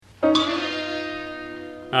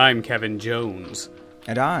I'm Kevin Jones.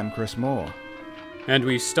 And I'm Chris Moore. And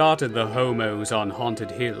we started the Homos on Haunted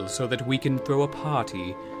Hill so that we can throw a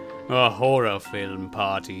party. A horror film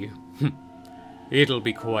party. It'll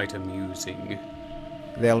be quite amusing.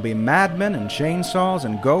 There'll be madmen and chainsaws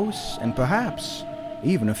and ghosts and perhaps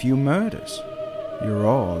even a few murders. You're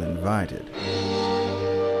all invited.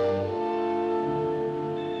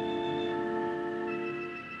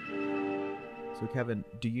 So, Kevin,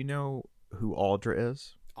 do you know who Audra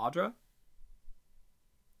is? Audra?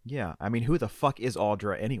 Yeah, I mean, who the fuck is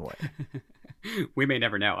Audra anyway? We may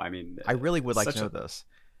never know. I mean, I really would like to know this.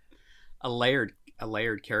 A layered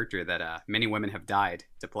character that many women have died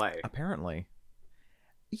to play. Apparently.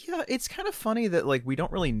 Yeah, it's kind of funny that like we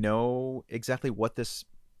don't really know exactly what this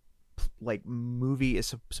like movie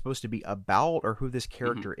is supposed to be about or who this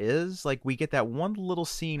character is. Like we get that one little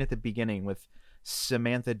scene at the beginning with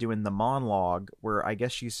Samantha doing the monologue where I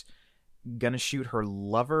guess she's gonna shoot her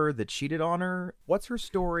lover that cheated on her. What's her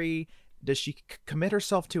story? Does she commit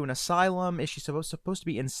herself to an asylum? Is she supposed to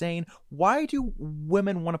be insane? Why do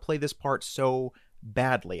women want to play this part so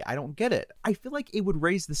badly? I don't get it. I feel like it would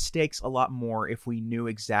raise the stakes a lot more if we knew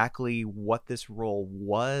exactly what this role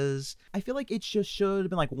was. I feel like it just should have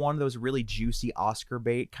been like one of those really juicy Oscar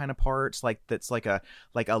bait kind of parts, like that's like a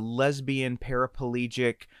lesbian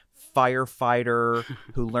paraplegic firefighter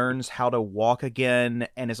who learns how to walk again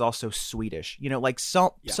and is also Swedish. You know, like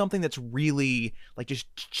something that's really like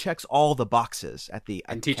just checks all the boxes at the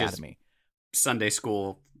academy. Sunday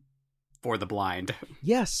school for the blind.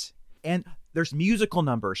 Yes. And there's musical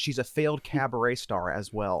numbers. She's a failed cabaret star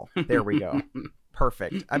as well. There we go.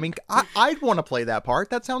 Perfect. I mean, I'd want to play that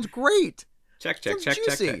part. That sounds great. Check.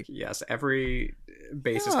 Juicy. Yes, every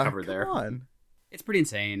base is covered there. Come on. It's pretty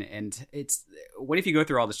insane, and it's... What if you go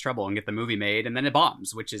through all this trouble and get the movie made, and then it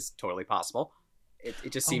bombs, which is totally possible.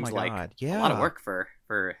 It just seems like a lot of work for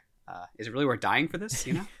is it really worth dying for this,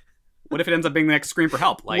 you know? What if it ends up being the next Scream for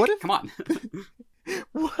Help? Like, come on.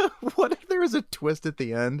 What if there is a twist at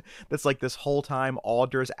the end that's like this whole time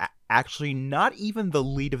Audra's actually not even the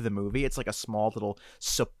lead of the movie? It's like a small little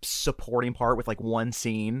supporting part with like one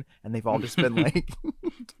scene, and they've all just been like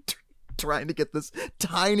trying to get this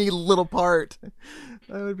tiny little part.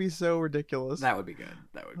 That would be so ridiculous. That would be good.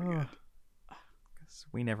 Good.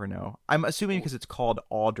 We never know. I'm assuming because it's called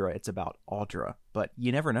Audra, it's about Audra, but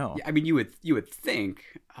you never know. Yeah, I mean, you would think.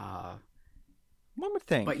 One would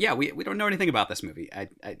think, but yeah, we don't know anything about this movie.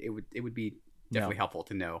 It would be definitely helpful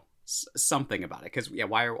to know something about it, because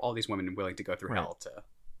why are all these women willing to go through hell to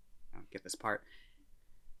get this part?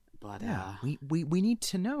 But yeah, we need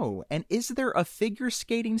to know. And is there a figure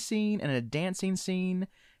skating scene and a dancing scene?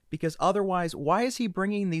 Because otherwise, why is he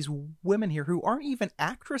bringing these women here who aren't even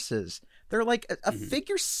actresses? They're like a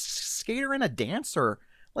figure skater and a dancer.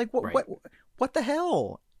 Like what the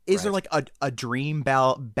hell? Is there like a dream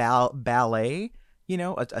ballet? You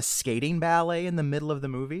know, a skating ballet in the middle of the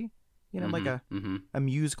movie? You know, like a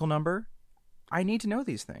musical number? I need to know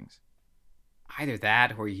these things. Either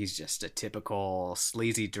that, or he's just a typical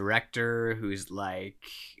sleazy director who's like,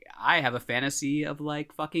 I have a fantasy of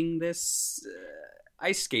like fucking this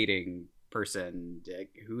ice skating person.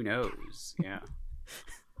 Who knows? Yeah.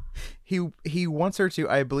 He wants her to,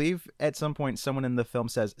 I believe, at some point, someone in the film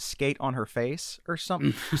says skate on her face or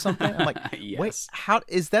something. I'm like, yes. Wait, how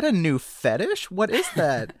is that a new fetish? What is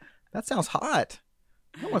that? That sounds hot.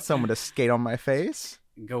 I want someone to skate on my face.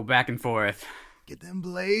 Go back and forth. Get them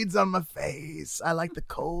blades on my face. I like the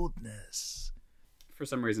coldness. For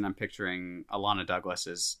some reason, I'm picturing Alana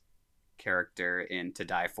Douglas's character in To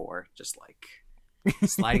Die For, just like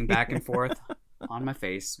sliding back and forth on my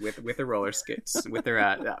face with her roller skates, with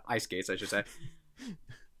her ice skates, I should say.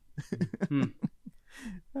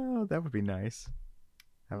 Oh, that would be nice.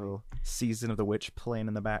 Have a little Season of the Witch playing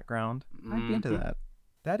in the background. I'd be into that.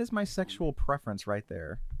 That is my sexual preference right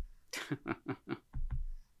there.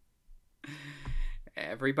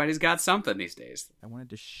 Everybody's got something these days. I wanted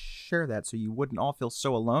to share that so you wouldn't all feel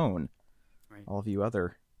so alone. Right. All of you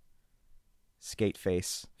other skate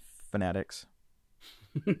face fanatics.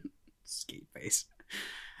 Skate face.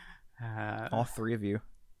 All three of you.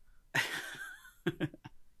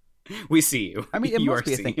 We see you. I mean, it must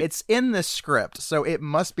be a thing. You. It's in the script, so it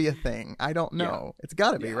must be a thing. I don't know. It's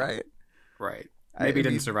got to be, right? Right. Maybe it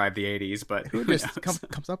didn't survive the 80s, but who just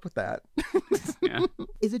comes up with that? Yeah.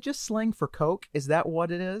 Is it just slang for coke? Is that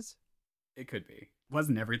what it is? It could be.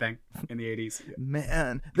 Wasn't everything in the 80s? Yeah.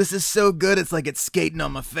 Man, this is so good. It's like it's skating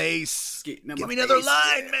on my face. Give me another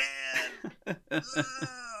line, man.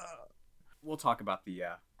 We'll talk about the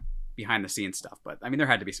behind the scenes stuff, but I mean, there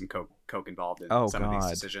had to be some coke involved in some of these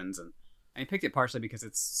decisions, and I picked it partially because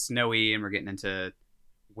it's snowy and we're getting into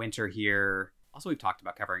Winter here. Also, we've talked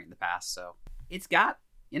about covering it in the past, so it's got,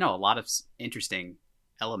 a lot of interesting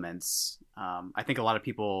elements. I think a lot of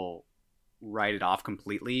people write it off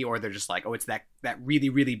completely, or they're just like, oh, it's that really,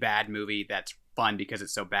 really bad movie that's fun because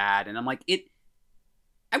it's so bad. And I'm like,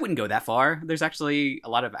 I wouldn't go that far. There's actually a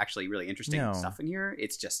lot of really interesting stuff in here.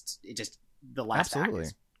 It just the last act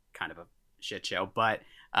is kind of a shit show, but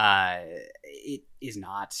it is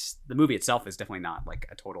not, the movie itself is definitely not like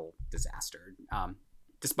a total disaster,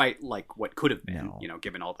 despite like what could have been,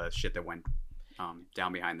 given all the shit that went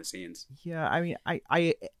down behind the scenes. Yeah, I mean,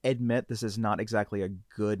 I admit this is not exactly a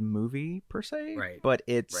good movie per se, right? But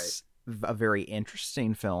it's a very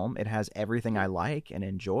interesting film. It has everything I like and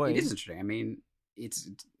enjoy. It is interesting. I mean, it's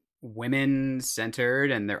women centered,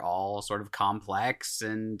 and they're all sort of complex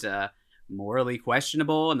and morally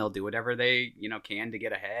questionable, and they'll do whatever they can to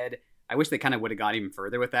get ahead. I wish they kind of would have gone even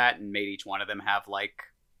further with that and made each one of them have like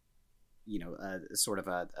a sort of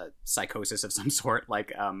a psychosis of some sort,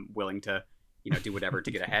 like willing to do whatever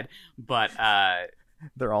to get ahead. But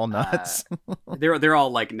they're all nuts. They're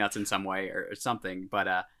all like nuts in some way or something.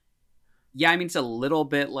 But yeah, I mean, it's a little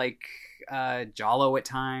bit like Giallo at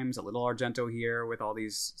times, a little Argento here with all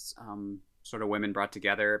these sort of women brought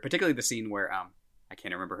together. Particularly the scene where I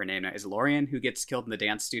can't remember her name now. Is it Lorian who gets killed in the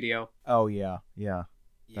dance studio? Oh yeah,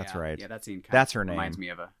 that's right. Yeah, that scene. That's her name. Reminds me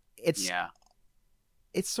of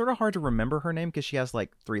It's sort of hard to remember her name because she has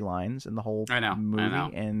like 3 lines in the whole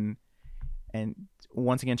movie, and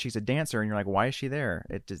once again she's a dancer, and you're like, why is she there?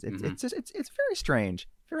 It's very strange,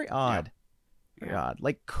 very odd. Yeah. Very odd.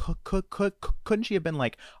 Like, couldn't she have been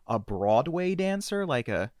like a Broadway dancer, like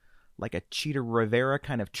a Cheetah Rivera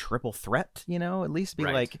kind of triple threat? At least be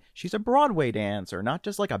like, she's a Broadway dancer, not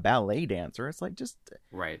just like a ballet dancer. It's like, just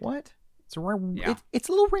what? It's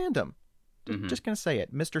a little random. Just gonna say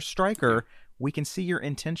it, Mr. Stryker. We can see your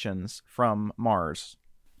intentions from Mars,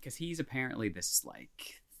 because he's apparently this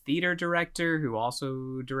like theater director who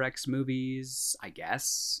also directs movies, I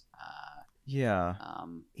guess. He's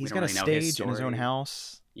got a stage in his own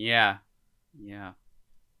house. Yeah.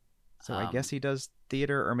 So I guess he does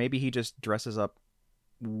theater, or maybe he just dresses up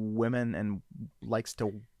women and likes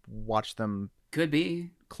to watch them. Could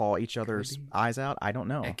be. Claw each other's eyes out. I don't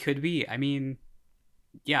know. It could be. I mean,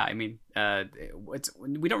 yeah. I mean,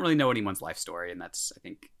 we don't really know anyone's life story, and that's, I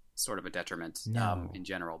think, sort of a detriment in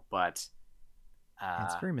general. But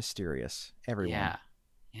it's very mysterious. Everyone.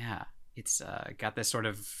 Yeah. It's got this sort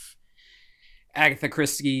of Agatha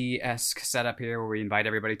Christie-esque setup here where we invite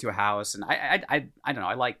everybody to a house, and I don't know,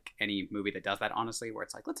 I like any movie that does that, honestly, where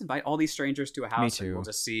it's like, let's invite all these strangers to a house and we'll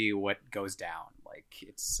just see what goes down. Like,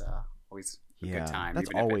 it's always a good time.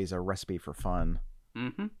 That's always a recipe for fun.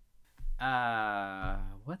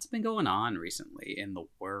 What's been going on recently in the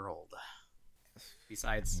world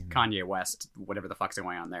besides Kanye West, whatever the fuck's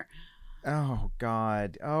going on there? Oh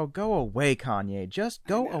God, go away, Kanye, just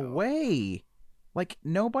go away. Like,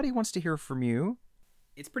 nobody wants to hear from you.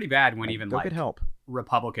 It's pretty bad when even like get help.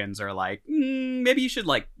 Republicans are like, maybe you should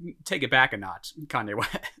like take it back a notch, Kanye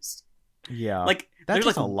West. Yeah, like that's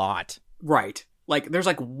like a lot, right? Like, there's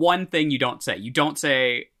like one thing you don't say. You don't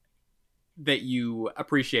say that you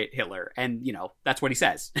appreciate Hitler, and that's what he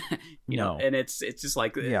says. you know, and it's just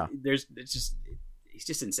like he's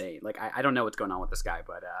just insane. Like, I don't know what's going on with this guy,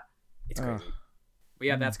 but it's crazy. But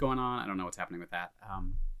yeah, that's going on. I don't know what's happening with that.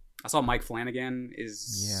 I saw Mike Flanagan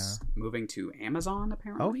is moving to Amazon,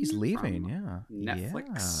 apparently. Oh, he's leaving,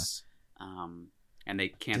 Netflix. Yeah. And they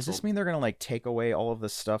canceled. Does this mean they're going to like take away all of the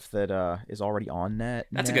stuff that is already on Netflix?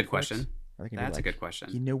 That's a good question. That's a good question.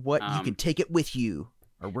 You know what? You can take it with you,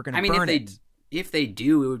 or we're going to burn it. If they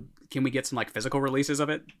do, can we get some like physical releases of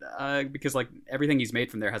it? Because like everything he's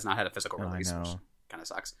made from there has not had a physical release, which kind of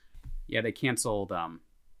sucks. Yeah, they canceled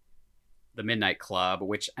the Midnight Club,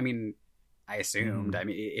 which, I mean, I assumed. I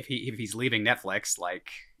mean, if he's leaving Netflix, like,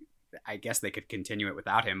 I guess they could continue it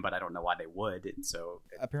without him, but I don't know why they would. And so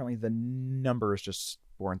apparently the numbers just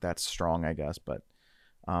weren't that strong, I guess. But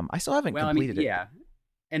I still haven't completed it. Yeah,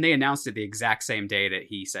 and they announced it the exact same day that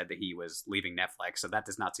he said that he was leaving Netflix, so that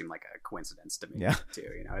does not seem like a coincidence to me. Yeah, too.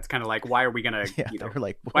 It's kind of like, why are we gonna?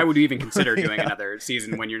 Why would we even consider doing another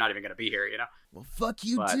season when you're not even gonna be here? Well, fuck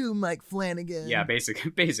you too, Mike Flanagan. Yeah,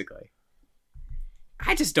 basically.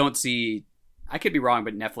 I just don't see. I could be wrong,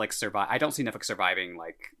 but I don't see Netflix surviving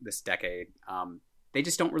like this decade. They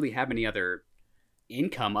just don't really have any other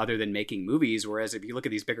income other than making movies. Whereas if you look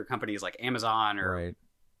at these bigger companies like Amazon or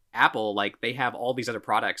Apple, like, they have all these other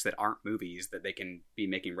products that aren't movies that they can be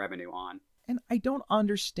making revenue on. And I don't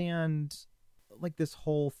understand like this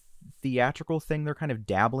whole theatrical thing they're kind of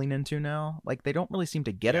dabbling into now. Like, they don't really seem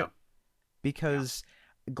to get it, because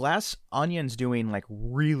Glass Onion's doing like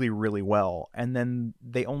really, really well, and then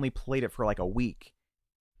they only played it for like a week,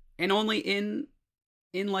 and only in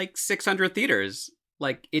like 600 theaters.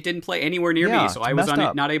 Like, it didn't play anywhere near me, so I was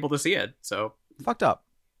not able to see it. So fucked up.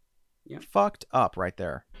 Yeah, fucked up right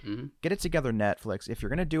there. Mm-hmm. Get it together, Netflix. If you're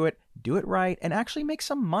gonna do it right, and actually make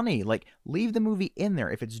some money. Like, leave the movie in there.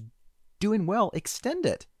 If it's doing well, extend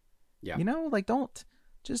it. Yeah, like, don't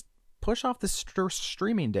just push off the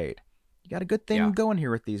streaming date. You got a good thing going here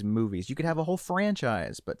with these movies. You could have a whole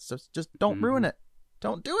franchise, but just don't ruin it.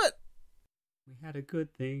 Don't do it. We had a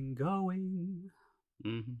good thing going.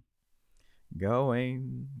 Mm-hmm.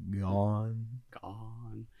 Gone.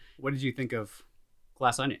 What did you think of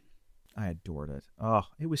Glass Onion? I adored it. Oh,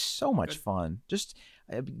 it was so much fun. Just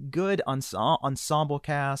a good ensemble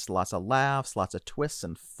cast, lots of laughs, lots of twists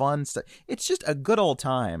and fun stuff. It's just a good old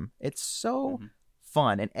time. It's so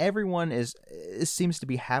fun, and everyone seems to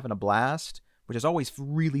be having a blast, which is always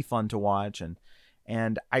really fun to watch.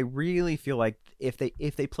 And I really feel like if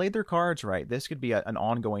they played their cards right, this could be an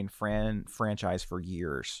ongoing franchise for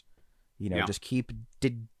years. Just keep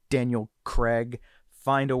Daniel Craig,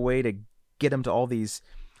 find a way to get him to all these,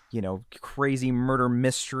 crazy murder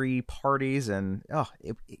mystery parties, and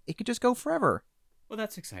it could just go forever. Well,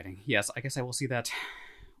 that's exciting. Yes, I guess I will see that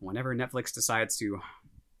whenever Netflix decides to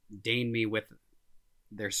deign me with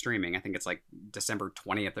their streaming. I think it's like December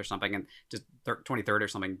 20th or something, and just 23rd or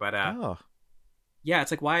something. But yeah,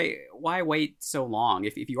 it's like, why wait so long?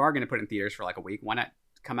 If you are going to put it in theaters for like a week, why not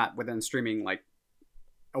come out within streaming like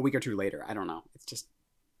a week or two later? I don't know. It's just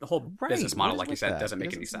the whole business model, like you said, doesn't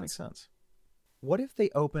make any sense. What if they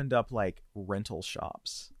opened up like rental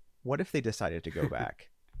shops? What if they decided to go back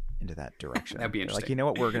into that direction? That'd be interesting. Like, you know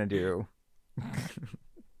what we're going to do?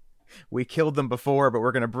 We killed them before, but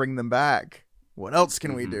we're going to bring them back. What else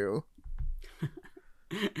can we do?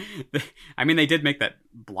 I mean, they did make that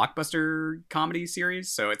Blockbuster comedy series,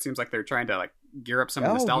 so it seems like they're trying to like gear up some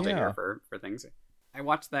nostalgia here for things. I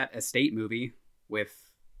watched that Estate movie with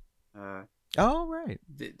right.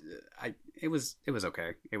 It was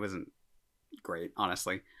okay. It wasn't great,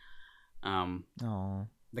 honestly.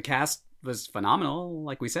 The cast was phenomenal,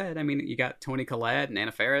 like we said. I mean, you got Toni Collette and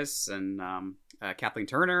Anna Faris and Kathleen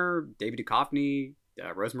Turner, David Duchovny,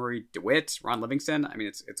 Rosemary DeWitt, Ron Livingston. I mean,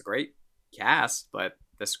 it's a great cast, but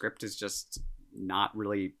the script is just not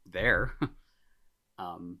really there.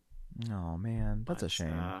 Oh man, that's a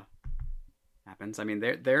shame. Happens. I mean,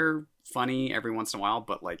 they're funny every once in a while,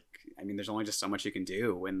 but like, I mean, there's only just so much you can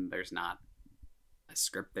do when there's not a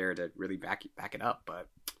script there to really back it up. But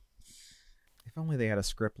if only they had a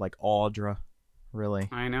script like Audra. Really,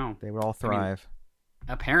 I know they would all thrive. I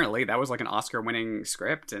mean, apparently, that was like an Oscar-winning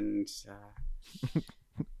script, and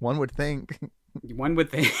one would think. One would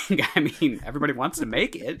think. I mean, everybody wants to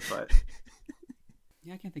make it, but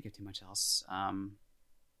yeah, I can't think of too much else.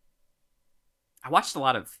 I watched a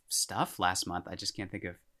lot of stuff last month. I just can't think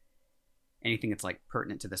of anything that's like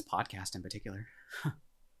pertinent to this podcast in particular.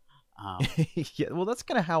 Yeah, well, that's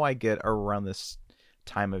kind of how I get around this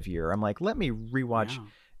time of year. I'm like, let me rewatch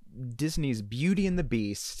Disney's Beauty and the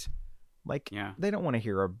Beast. Like, they don't want to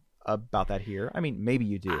hear about that here. I mean, maybe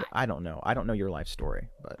you do. I don't know. I don't know your life story,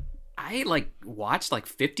 but I like watched like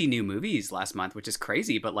 50 new movies last month, which is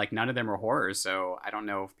crazy, but like none of them are horror, so I don't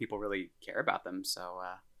know if people really care about them. So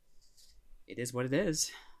it is what it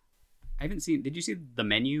is. I haven't seen. Did you see The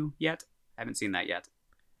Menu yet? I haven't seen that yet.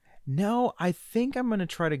 No, I think I'm going to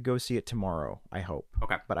try to go see it tomorrow, I hope.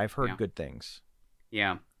 Okay. But I've heard good things.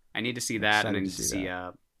 Yeah. I need to see that, and I need to see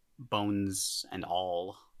Bones and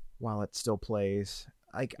All. While it still plays.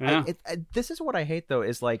 Like, this is what I hate, though,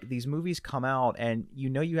 is like these movies come out and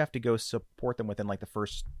you have to go support them within like the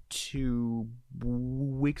first 2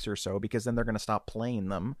 weeks or so, because then they're going to stop playing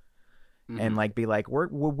them. And like be like,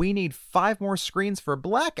 we need 5 more screens for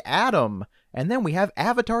Black Adam, and then we have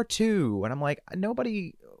Avatar 2, and I'm like,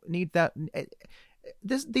 nobody need that.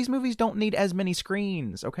 These movies don't need as many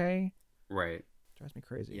screens, okay? Right. Drives me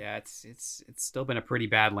crazy. Yeah, it's still been a pretty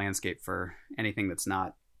bad landscape for anything that's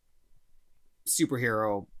not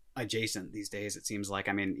superhero adjacent these days. It seems like,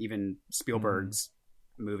 I mean, even Spielberg's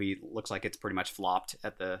movie looks like it's pretty much flopped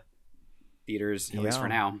at the theaters, at least for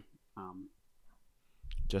now.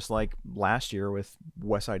 Just like last year with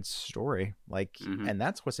West Side Story, like, and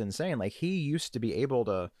that's what's insane. Like, he used to be able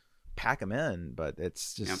to pack them in, but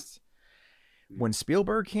it's just when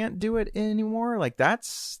Spielberg can't do it anymore, like,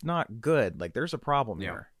 that's not good. Like, there's a problem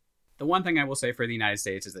here. The one thing I will say for the United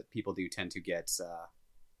States is that people do tend to get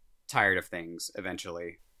tired of things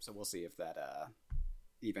eventually. So we'll see if that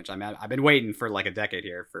eventually. I mean, I've been waiting for like a decade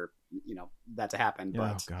here for that to happen,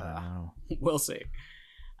 but God, we'll see.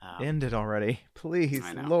 End it already. Please,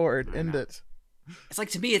 Lord, end it. It's like,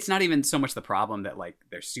 to me, it's not even so much the problem that like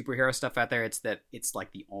there's superhero stuff out there. It's that it's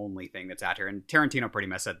like the only thing that's out here. And Tarantino pretty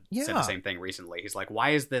much said the same thing recently. He's like, why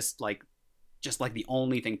is this like just like the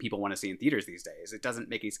only thing people want to see in theaters these days? It doesn't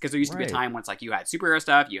make any, because there used to be a time when it's like you had superhero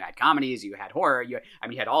stuff, you had comedies, you had horror, you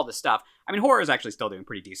had all this stuff. I mean, horror is actually still doing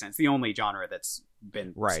pretty decent. It's the only genre that's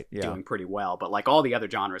been doing pretty well. But like all the other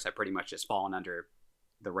genres have pretty much just fallen under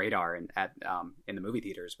the radar and in the movie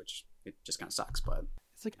theaters, which it just kind of sucks. But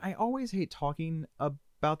it's like, I always hate talking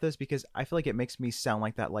about this because I feel like it makes me sound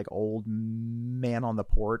like that like old man on the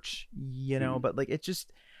porch, you know, but like it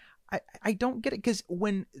just, I don't get it, because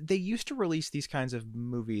when they used to release these kinds of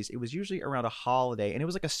movies, it was usually around a holiday and it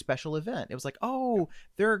was like a special event. It was like, oh,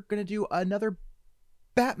 they're going to do another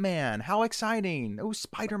Batman. How exciting. Oh,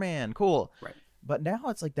 Spider-Man. Cool. Right. But now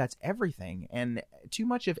it's like that's everything, and too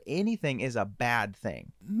much of anything is a bad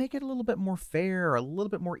thing. Make it a little bit more fair, a little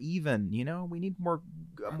bit more even, you know? We need more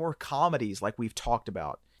comedies like we've talked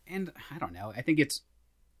about. And I don't know. I think it's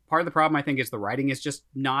part of the problem, I think, is the writing is just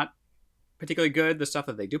not particularly good, the stuff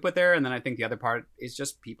that they do put there. And then I think the other part is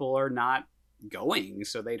just people are not going,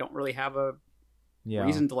 so they don't really have a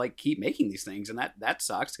reason to like keep making these things. And that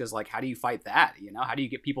sucks, because like, how do you fight that? You know, how do you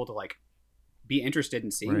get people to like be interested in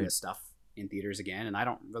seeing this stuff in theaters again? And I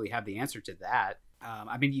don't really have the answer to that.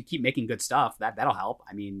 I mean, you keep making good stuff, that'll help.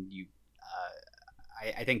 I mean,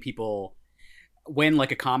 I think people, when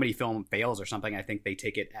like a comedy film fails or something, I think they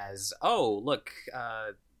take it as, oh, look,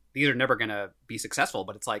 these are never going to be successful.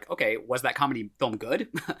 But it's like, okay, was that comedy film good?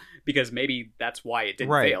 Because maybe that's why it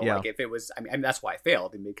didn't fail. Yeah. Like if it was, I mean, that's why it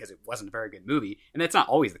failed, because it wasn't a very good movie. And that's not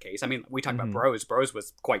always the case. I mean, we talked about Bros. Bros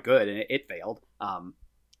was quite good and it failed.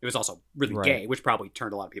 It was also really gay, which probably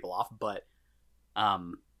turned a lot of people off. But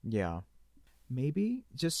yeah, maybe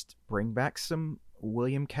just bring back some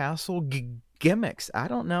William Castle gimmicks. I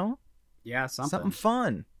don't know. Yeah, something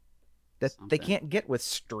fun that they can't get with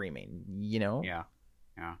streaming. You know. Yeah.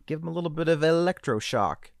 Give them a little bit of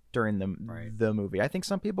electroshock during the movie. I think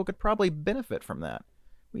some people could probably benefit from that.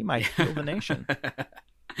 We might heal the nation.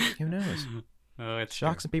 Who knows? Oh, it's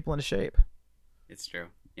shock true. Some people into shape. It's true.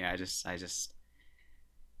 Yeah, I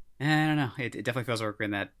don't know. It definitely feels like we're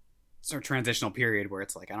in that sort of transitional period where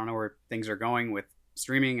it's like, I don't know where things are going with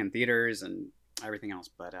streaming and theaters and everything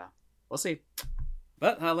else, but we'll see.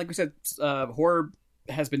 But like we said, horror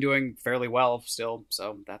has been doing fairly well still,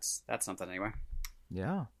 so that's something anyway.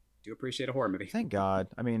 Yeah. Do appreciate a horror movie. Thank God.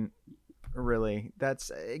 I mean, really, that's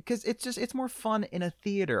because it's more fun in a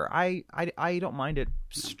theater. I don't mind it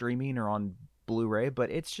streaming or on Blu-ray, but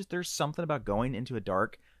it's just, there's something about going into a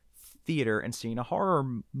dark theater and seeing a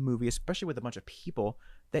horror movie, especially with a bunch of people,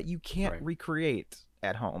 that you can't recreate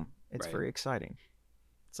at home. It's very exciting.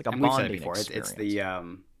 It's like a bonding experience. It's the I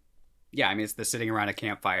mean, it's the sitting around a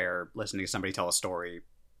campfire listening to somebody tell a story,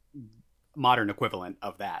 modern equivalent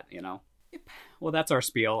of that, you know. Yep. Well, that's our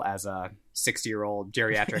spiel as a 60-year-old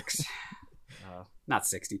geriatrics. Not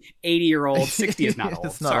 60, 80-year-old. 60 is not old.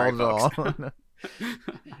 It's not Sorry, old folks. at all.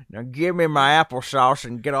 Now give me my applesauce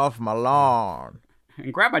and get off my lawn.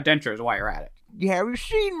 And grab my dentures while you're at it. Have you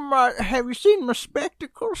seen my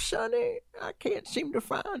spectacles, Sonny? I can't seem to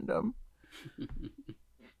find them.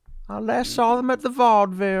 I last saw them at the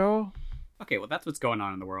vaudeville. Okay, well, that's what's going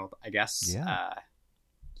on in the world, I guess. Yeah.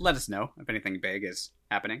 Let us know if anything big is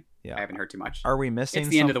happening. Yeah. I haven't heard too much. Are we missing? It's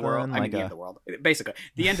the end of the world. Like I mean, the end of the world. Basically,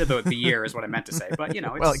 the end of the year is what I meant to say. But you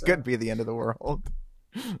know, it's, well, it could be the end of the world.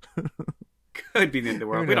 Could be the end of the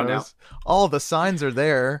world. We don't know. All the signs are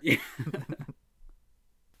there. Yeah.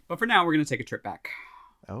 But for now, we're going to take a trip back.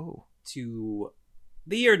 Oh. To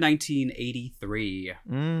the year 1983.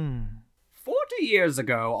 40 years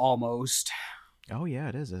ago, almost. Oh yeah,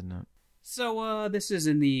 it is, isn't it? So this is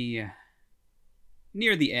in the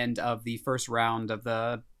near the end of the first round of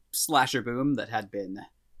the slasher boom that had been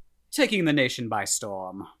taking the nation by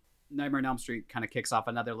storm. Nightmare on Elm Street kind of kicks off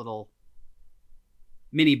another little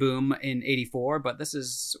mini boom in 84, but this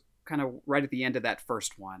is kind of right at the end of that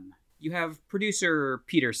first one. You have producer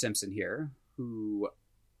Peter Simpson here, who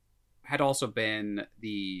had also been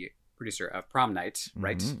the producer of Prom Night,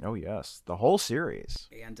 right? Mm-hmm. Oh, yes. The whole series.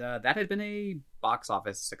 And that had been a box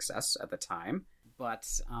office success at the time, but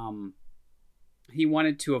he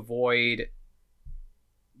wanted to avoid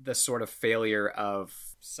the sort of failure of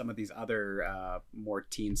some of these other more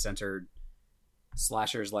teen-centered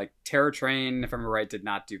slashers, like Terror Train, if I'm right, did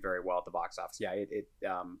not do very well at the box office. Yeah, it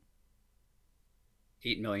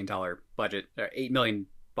 $8 million budget, $8 million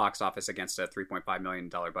box office against a $3.5 million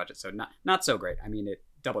budget, so not so great. I mean, it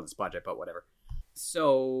doubled its budget, but whatever.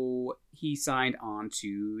 So he signed on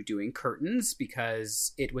to doing Curtains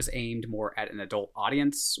because it was aimed more at an adult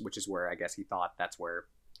audience, which is where I guess he thought that's where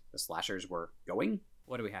the slashers were going.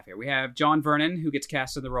 What do we have here? We have John Vernon, who gets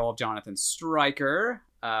cast in the role of Jonathan Stryker,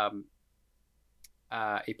 a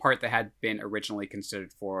part that had been originally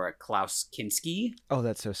considered for Klaus Kinski. Oh,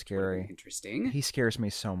 that's so scary. Interesting. He scares me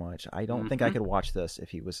so much. I don't think I could watch this if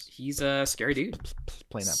he was... He's a scary dude.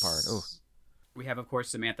 Playing that part. Oh. We have, of course,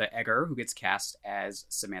 Samantha Eggar, who gets cast as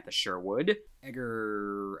Samantha Sherwood.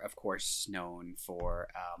 Eggar, of course, known for...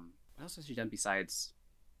 what else has she done besides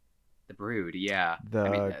The Brood? Yeah.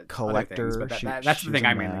 Collector. Things, but that's the thing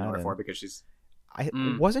I mainly know her for, because she's...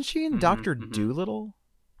 Wasn't she in Dr. Dolittle?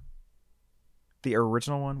 The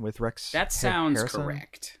original one with Rex That sounds Harrison?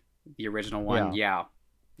 Correct. The original one, yeah.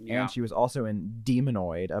 And she was also in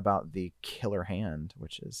Demonoid, about the killer hand,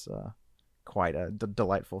 which is... quite a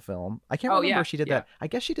delightful film. I can't remember if she did that. I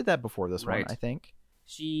guess she did that before this one, I think.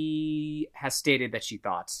 She has stated that she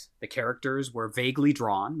thought the characters were vaguely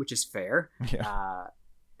drawn, which is fair. Yeah.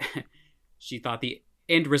 She thought the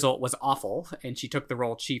end result was awful, and she took the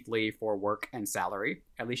role chiefly for work and salary.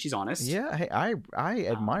 At least she's honest. Yeah, hey, I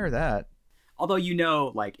admire that.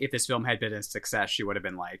 Although, like, if this film had been a success, she would have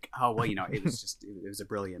been like, oh, well, it was a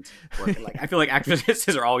brilliant work. Like, I feel like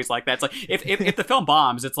actresses are always like that. It's like, if the film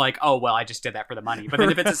bombs, it's like, oh, well, I just did that for the money. But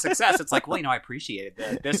then if it's a success, it's like, well, I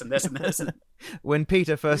appreciated this and this and this. When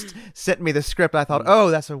Peter first sent me the script, I thought,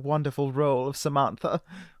 oh, that's a wonderful role of Samantha.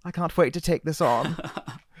 I can't wait to take this on.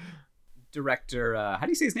 Director, how do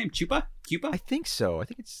you say his name? Cupa? I think so. I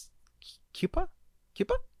think it's Cupa?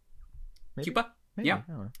 Maybe? Cupa? Maybe. Yeah.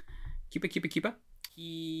 Cupa.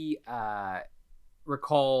 He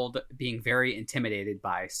recalled being very intimidated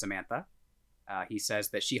by Samantha. He says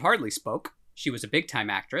that she hardly spoke. She was a big-time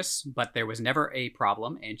actress, but there was never a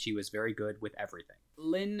problem, and she was very good with everything.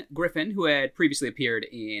 Lynn Griffin, who had previously appeared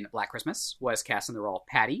in Black Christmas, was cast in the role of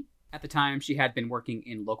Patty. At the time, she had been working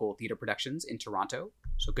in local theater productions in Toronto,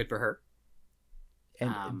 so good for her.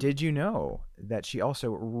 And did you know that she also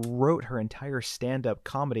wrote her entire stand-up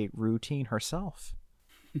comedy routine herself?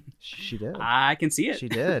 She did. I can see it. She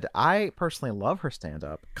did. I personally love her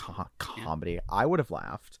stand-up comedy. I would have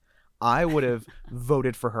laughed. I would have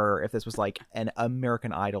voted for her if this was like an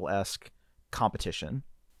American Idol-esque competition.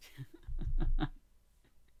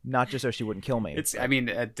 Not just so she wouldn't kill me.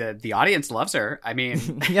 The audience loves her. I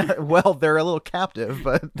mean... yeah, well, they're a little captive,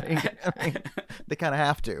 but they kind of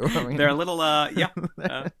have to. They're a little,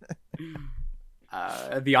 the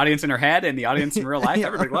audience in her head and the audience in real life,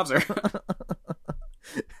 everybody loves her.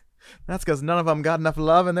 That's because none of them got enough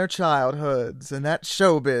love in their childhoods, and that's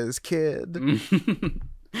showbiz, kid.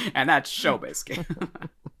 And that's showbiz, kid.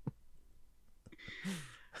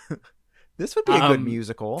 This would be a good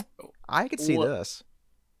musical. I could see this.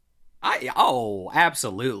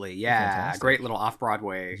 Absolutely, yeah. Fantastic. Great little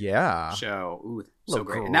off-Broadway show. Ooh, so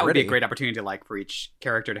great. And that would be a great opportunity to for each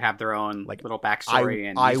character to have their own little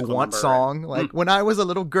backstory I want song. When I was a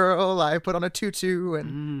little girl, I put on a tutu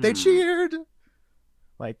and they cheered.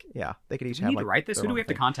 They could each have. Need to write this. Who do we have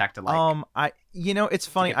to contact to it's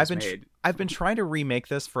funny. I've been trying to remake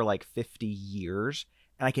this for 50 years,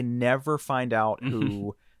 and I can never find out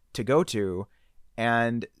who to go to.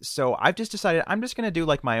 And so I've just decided I'm just going to do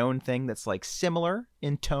my own thing that's similar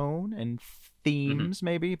in tone and themes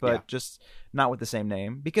maybe, but just not with the same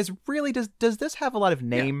name. Because really, does this have a lot of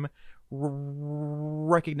name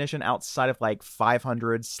recognition outside of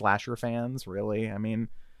 500 slasher fans? Really? I mean,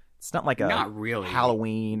 it's not not really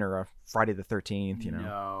Halloween or a Friday the 13th,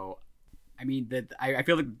 No. I mean, I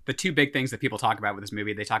feel like the two big things that people talk about with this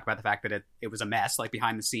movie, they talk about the fact that it was a mess,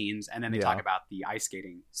 behind the scenes, and then they talk about the ice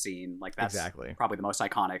skating scene. That's probably the most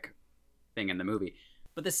iconic thing in the movie.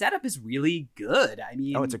 But the setup is really good. I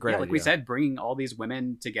mean, it's a great idea. Like we said, bringing all these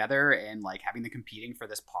women together and having them competing for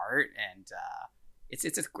this part, and it's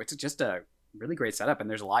just a really great setup, and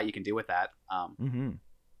there's a lot you can do with that.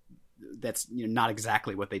 That's not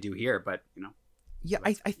exactly what they do here, but Yeah,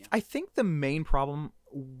 I think the main problem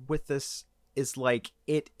with this is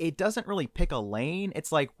it doesn't really pick a lane.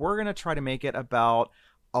 It's we're gonna try to make it about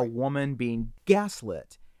a woman being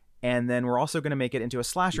gaslit, and then we're also gonna make it into a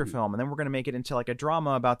slasher film, and then we're gonna make it into a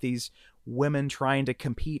drama about these women trying to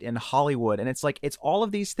compete in Hollywood, and it's it's all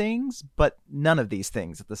of these things, but none of these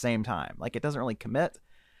things at the same time. It doesn't really commit.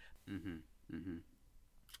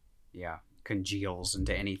 Yeah, congeals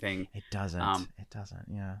into anything. It doesn't. It doesn't.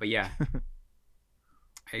 Yeah. But yeah,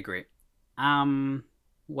 I agree.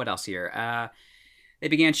 What else here? They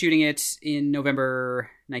began shooting it in November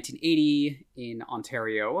 1980 in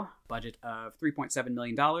Ontario. Budget of $3.7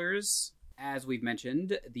 million. As we've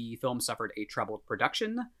mentioned, the film suffered a troubled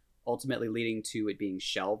production. ultimately leading to it being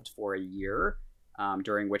shelved for a year,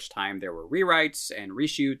 during which time there were rewrites and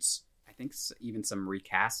reshoots. I think even some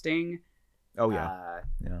recasting. Oh, yeah.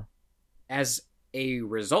 Yeah. As a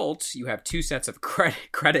result, you have 2 sets of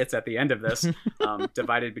credits at the end of this,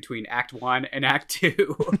 divided between Act 1 and Act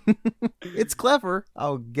 2. It's clever.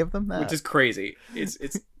 I'll give them that. Which is crazy. It's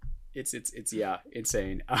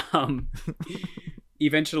insane.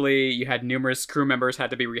 Eventually, you had numerous crew members had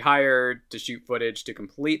to be rehired to shoot footage to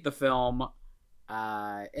complete the film.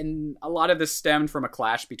 And a lot of this stemmed from a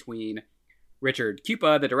clash between Richard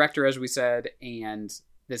Cupa, the director, as we said, and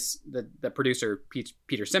the producer,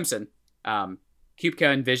 Peter Simpson.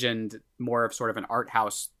 Kupka envisioned more of sort of an art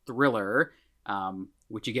house thriller,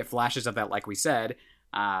 which you get flashes of that, like we said,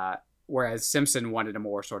 whereas Simpson wanted a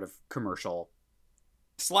more sort of commercial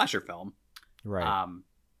slasher film, right?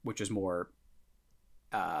 Which was more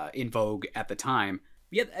in vogue at the time.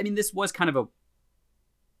 Yeah, I mean, this was kind of a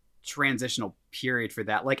transitional period for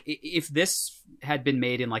that. Like, if this had been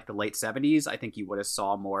made in like the late 70s, I think you would have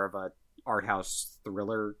saw more of a art house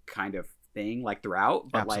thriller kind of thing like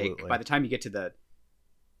throughout. But Absolutely. Like by the time you get to the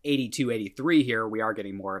 82, 83 here, we are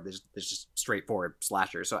getting more of this just straightforward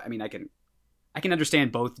slasher. So I mean, I can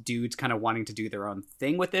understand both dudes kind of wanting to do their own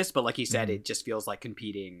thing with this, but like you said, it just feels like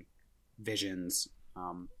competing visions.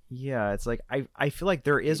 Yeah, it's like I feel like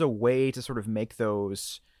there is a way to sort of make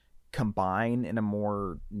those combine in a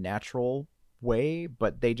more natural way,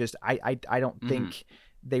 but they just I don't think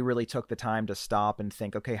they really took the time to stop and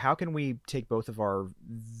think, okay, how can we take both of our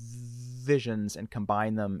visions and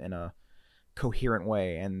combine them in a coherent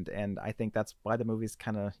way? And I think that's why the movie's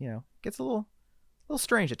kind of, gets a little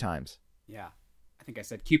strange at times. Yeah. I think I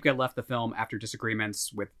said Kupka left the film after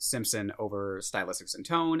disagreements with Simpson over stylistics and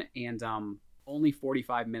tone, and only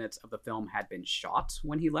 45 minutes of the film had been shot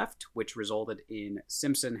when he left, which resulted in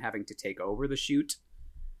Simpson having to take over the shoot.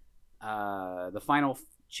 The final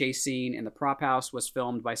chase scene in the prop house was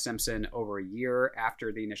filmed by Simpson over a year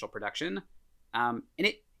after the initial production. And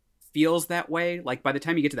it feels that way. Like, by the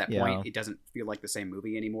time you get to that point, it doesn't feel like the same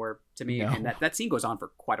movie anymore to me. No. And that scene goes on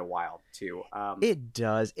for quite a while, too. It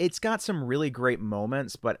does. It's got some really great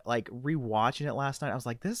moments, but, like, rewatching it last night, I was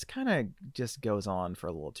like, this kind of just goes on for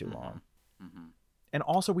a little too long. Mm-hmm. And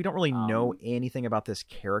also, we don't really know anything about this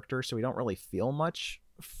character, so we don't really feel much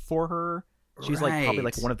for her. She's like probably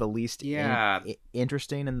like one of the least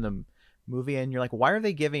interesting in the movie, and you're like, why are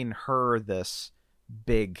they giving her this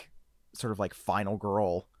big sort of like final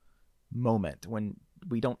girl moment when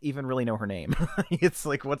we don't even really know her name? It's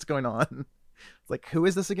like, what's going on? It's like, who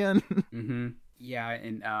is this again? Mm-hmm. Yeah,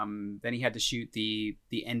 and then he had to shoot the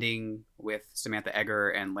ending with Samantha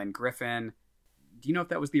Eggar and Len Griffin. Do you know if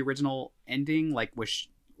that was the original ending? Like, was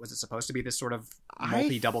it supposed to be this sort of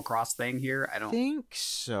multi-double cross thing here? I don't think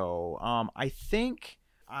so. I think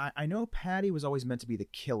I know Patty was always meant to be the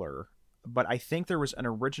killer, but I think there was an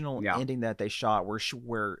original ending that they shot where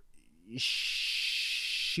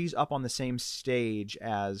she's up on the same stage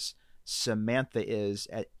as Samantha is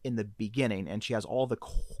in the beginning, and she has all the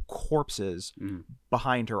corpses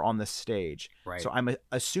behind her on the stage. Right. So I'm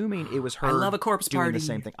assuming it was her. I love a corpse doing party. The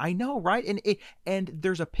same thing. I know, right? And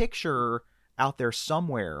there's a picture out there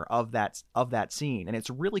somewhere of that scene, and it's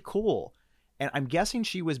really cool. And I'm guessing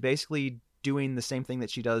she was basically doing the same thing that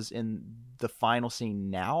she does in the final scene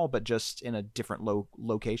now, but just in a different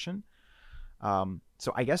location.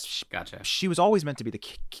 So I guess she was always meant to be the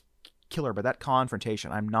killer, but that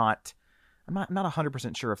confrontation, I'm not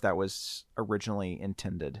 100% sure if that was originally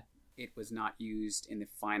intended. It was not used in the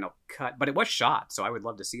final cut, but it was shot, so I would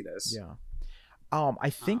love to see this. Yeah. I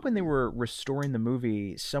think when they were restoring the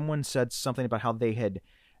movie, someone said something about how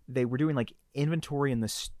they were doing like inventory in the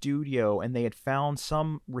studio, and they had found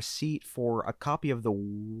some receipt for a copy of the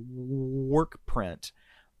work print,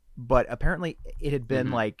 but apparently it had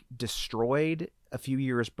been like destroyed a few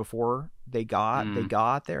years before they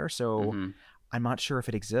got there. So I'm not sure if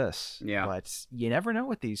it exists. Yeah. But you never know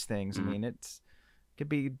with these things. I mean, it could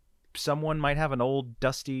be someone might have an old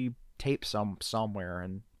dusty tape somewhere,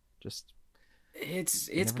 and just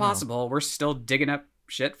it's possible. We're still digging up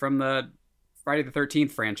shit from the Friday the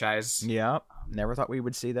 13th franchise. Yeah. Never thought we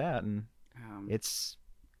would see that, and it's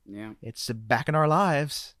back in our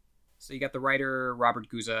lives. So you got the writer Robert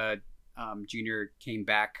Guza Jr. came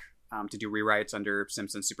back to do rewrites under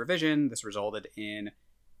Simpson's supervision. This resulted in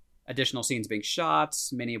additional scenes being shot,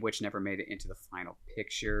 many of which never made it into the final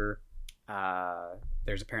picture.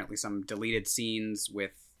 There's apparently some deleted scenes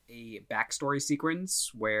with a backstory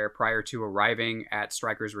sequence where, prior to arriving at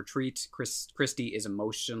Stryker's retreat, Christy is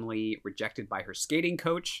emotionally rejected by her skating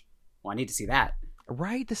coach. Well, I need to see that.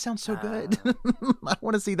 Right? This sounds so good. I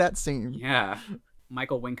want to see that scene. Yeah.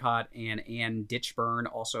 Michael Wincott and Ann Ditchburn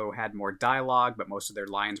also had more dialogue, but most of their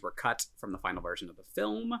lines were cut from the final version of the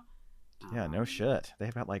film. Yeah, no shit. They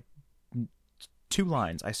have got like 2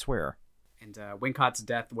 lines, I swear. And Wincott's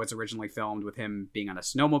death was originally filmed with him being on a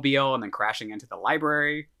snowmobile and then crashing into the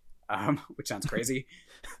library, which sounds crazy.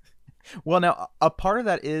 Well, now, a part of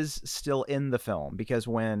that is still in the film, because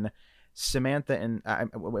when Samantha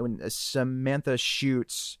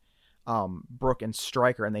shoots Brooke and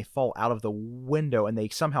Stryker and they fall out of the window and they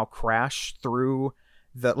somehow crash through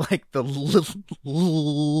the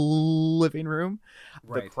living room.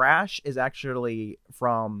 Right. The crash is actually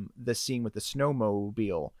from the scene with the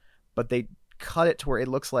snowmobile, but they cut it to where it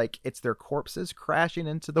looks like it's their corpses crashing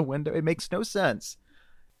into the window. It makes no sense.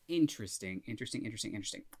 Interesting.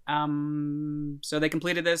 So they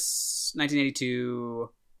completed this 1982.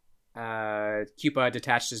 Cupa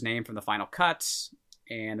detached his name from the final cut,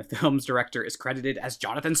 and the film's director is credited as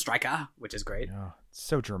Jonathan Stryker, which is great. Oh, it's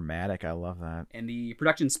so dramatic. I love that. And the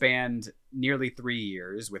production spanned nearly 3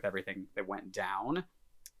 years with everything that went down.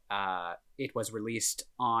 It was released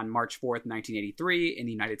on March 4th, 1983 in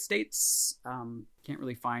the United States. Can't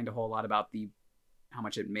really find a whole lot about how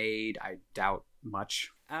much it made. I doubt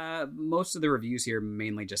much. Most of the reviews here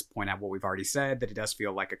mainly just point out what we've already said, that it does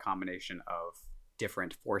feel like a combination of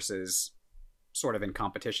different forces sort of in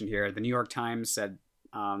competition here. The New York Times said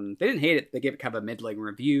they didn't hate it. They gave it kind of a middling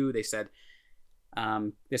review. They said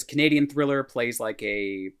this Canadian thriller plays like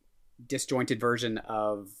a disjointed version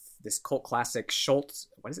of this cult classic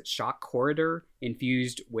Shock Corridor,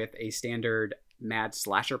 infused with a standard mad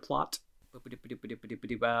slasher plot.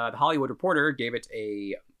 The Hollywood Reporter gave it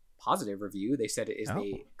a positive review. They said it is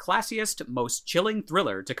the classiest, most chilling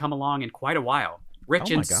thriller to come along in quite a while.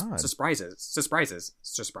 Rich in surprises.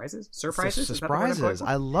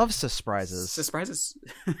 I love surprises. Surprises.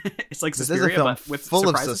 It's like Suspiria, but with full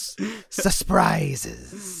surprises. Of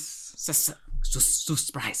surprises.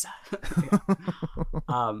 Surprise.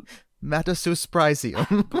 Matter surprisio.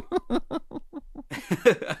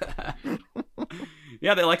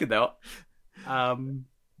 Yeah, they liked it though.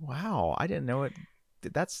 Wow, I didn't know it.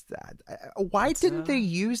 That's why didn't they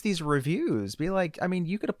use these reviews? Be like, I mean,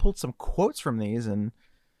 you could have pulled some quotes from these and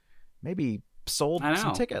maybe sold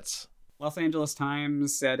some tickets. Los Angeles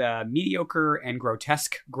Times said mediocre and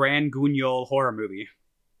grotesque Grand Guignol horror movie.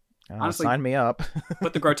 Honestly, sign me up.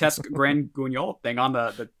 Put the grotesque Grand Guignol thing on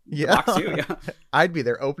the box too. Yeah, I'd be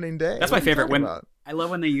there opening day. That's my favorite. I love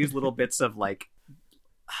when they use little bits of like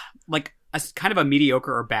a kind of a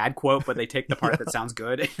mediocre or bad quote, but they take the part that sounds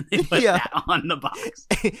good and they put that on the box.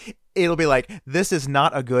 It'll be like, this is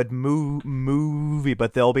not a good movie,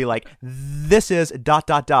 but they'll be like, this is ...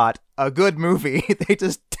 a good movie. They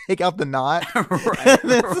just take out the not. Right.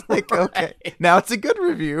 And it's like, okay, now it's a good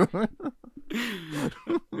review.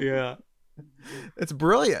 Yeah. It's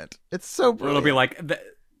brilliant. It's so brilliant. It'll be like,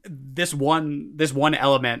 this one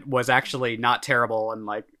element was actually not terrible, and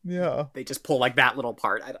like they just pull like that little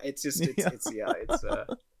part. It's just I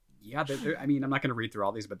mean, I'm not going to read through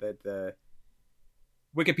all these, but the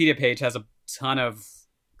Wikipedia page has a ton of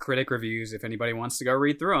critic reviews. If anybody wants to go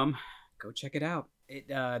read through them, go check it out.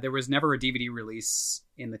 There was never a DVD release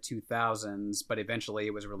in the 2000s, but eventually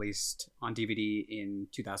it was released on DVD in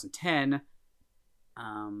 2010,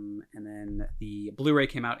 and then the Blu-ray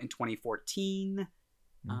came out in 2014.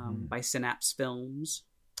 By Synapse Films.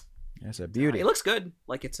 It's a beauty. It looks good.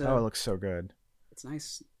 Like it looks so good. It's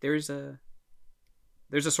nice. There's a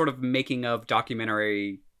sort of making of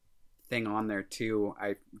documentary thing on there too.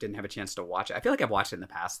 I didn't have a chance to watch it. I feel like I've watched it in the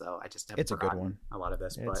past though. I just haven't forgotten a good one. A lot of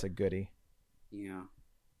this. It's a goodie. Yeah.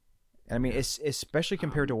 I mean, it's especially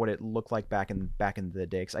compared to what it looked like back in the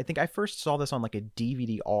day. Because I think I first saw this on like a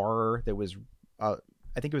DVD-R that was, I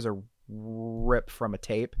think it was a rip from a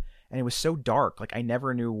tape. And it was so dark. Like, I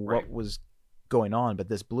never knew what was going on. But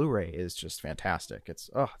this Blu-ray is just fantastic. It's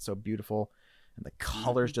so beautiful. And the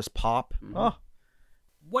colors just pop. Oh.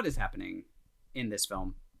 What is happening in this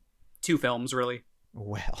film? 2 films, really?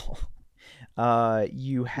 Well,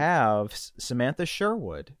 you have Samantha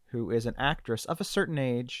Sherwood, who is an actress of a certain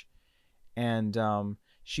age. And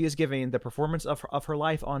she is giving the performance of her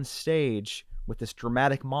life on stage with this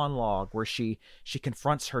dramatic monologue where she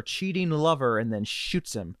confronts her cheating lover and then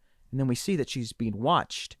shoots him. And then we see that she's being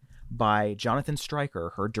watched by Jonathan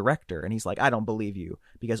Stryker, her director. And he's like, I don't believe you,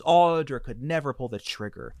 because Audra could never pull the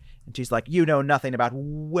trigger. And she's like, you know nothing about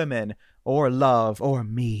women or love or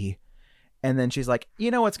me. And then she's like,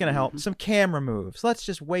 you know what's going to help? Some camera moves. Let's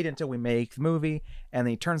just wait until we make the movie. And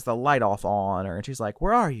then he turns the light off on her. And she's like,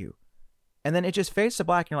 where are you? And then it just fades to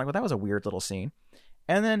black. And you're like, well, that was a weird little scene.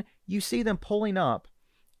 And then you see them pulling up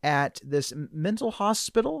at this mental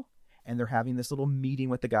hospital. and they're having this little meeting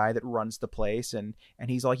with the guy that runs the place, and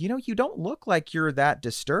he's like, you don't look like you're that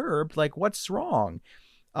disturbed. Like, what's wrong?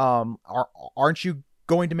 Aren't you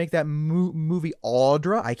going to make that movie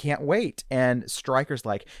Audra? I can't wait. And Stryker's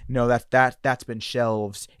like, no, that's been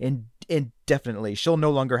shelved indefinitely. She'll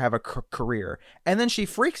no longer have a career. And then she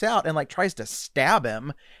freaks out and like tries to stab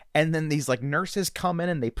him. And then these like nurses come in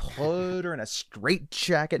and they put her in a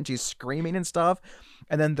straitjacket and she's screaming and stuff.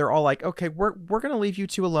 And then they're all like, okay, we're going to leave you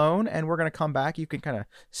two alone and we're going to come back. You can kind of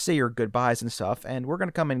say your goodbyes and stuff. And we're going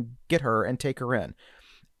to come and get her and take her in.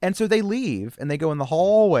 And so they leave and they go in the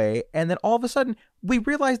hallway. And then all of a sudden we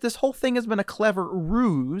realize this whole thing has been a clever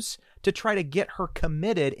ruse to try to get her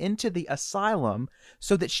committed into the asylum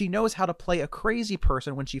so that she knows how to play a crazy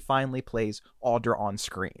person when she finally plays Audra on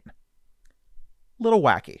screen. Little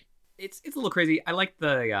wacky. It's a little crazy. I like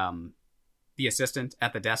the assistant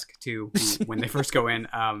at the desk too, who, when they first go in.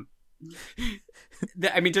 I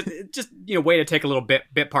mean, just way to take a little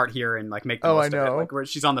bit part here and like make the most of it. Like where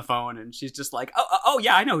she's on the phone and she's just like, oh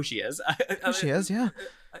yeah, I know who she is. She is, yeah.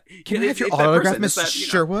 Can I have your autograph, Miss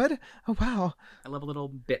Sherwood? Oh wow, I love a little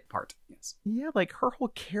bit part. Yes. Yeah, like her whole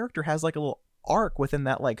character has like a little arc within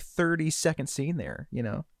that like 30-second scene there.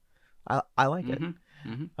 I like it.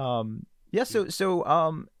 Mm-hmm. Yeah.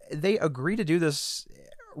 So they agree to do this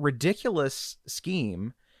ridiculous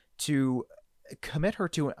scheme to commit her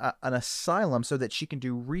to an asylum so that she can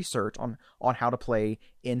do research on how to play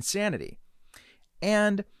Insanity.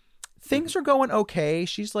 And things are going okay.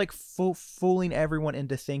 She's like fooling everyone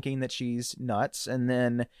into thinking that she's nuts. And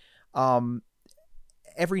then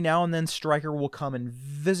every now and then Stryker will come and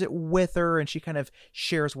visit with her and she kind of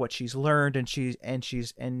shares what she's learned and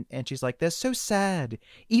she's like, they're so sad.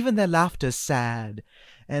 Even their laughter's sad.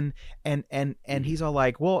 And he's all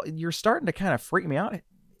like, well, you're starting to kind of freak me out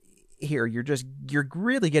here. You're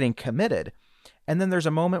really getting committed. And then there's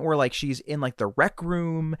a moment where like she's in like the rec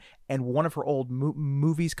room and one of her old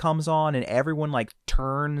movies comes on and everyone like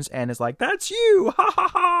turns and is like, that's you, ha ha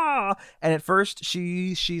ha. And at first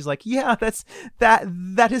she's like, yeah,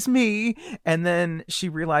 that is me. And then she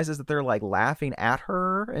realizes that they're like laughing at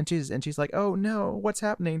her and she's like, oh no, what's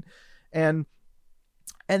happening? And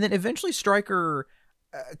then eventually Stryker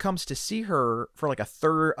comes to see her for like a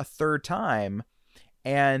third time.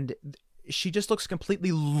 And she just looks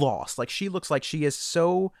completely lost. Like she looks like she is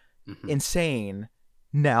so insane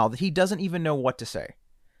now that he doesn't even know what to say.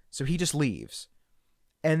 So he just leaves.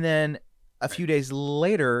 And then a few days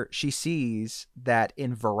later, she sees that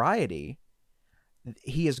in Variety,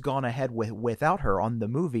 he has gone ahead without her on the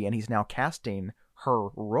movie and he's now casting her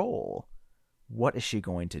role. What is she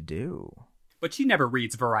going to do? But she never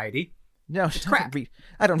reads Variety. No, she doesn't read.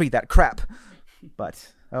 I don't read that crap.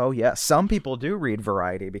 But oh yeah, some people do read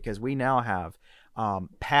Variety because we now have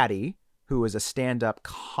Patty, who is a stand-up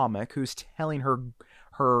comic, who's telling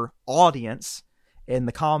her audience in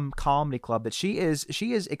the comedy club that she is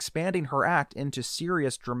expanding her act into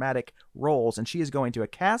serious dramatic roles, and she is going to a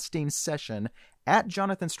casting session at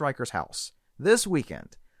Jonathan Stryker's house this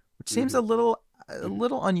weekend, which seems a little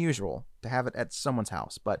unusual to have it at someone's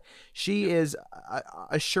house, but she is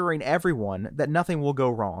assuring everyone that nothing will go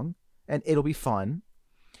wrong. And it'll be fun.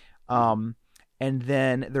 And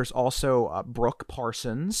then there's also Brooke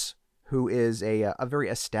Parsons, who is a very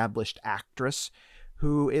established actress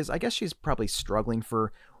who is, I guess she's probably struggling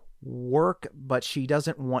for work, but she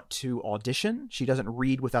doesn't want to audition. She doesn't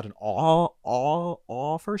read without an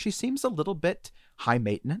offer. She seems a little bit high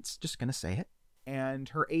maintenance, just going to say it. And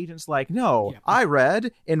her agent's like, no, yeah. I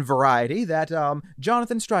read in Variety that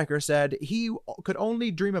Jonathan Stryker said he could only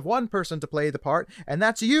dream of one person to play the part, and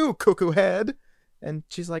that's you, cuckoo head. And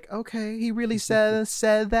she's like, okay, he really said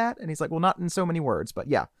that? And he's like, well, not in so many words, but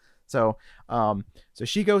yeah. So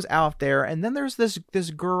she goes out there, and then there's this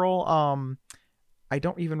girl, I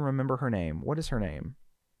don't even remember her name. What is her name?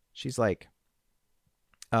 She's like,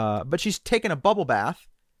 but she's taking a bubble bath.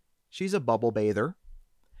 She's a bubble bather.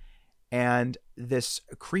 And this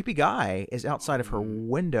creepy guy is outside of her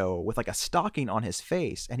window with like a stocking on his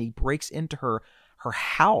face, and he breaks into her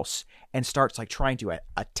house and starts like trying to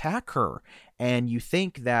attack her. And you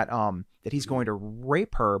think that he's going to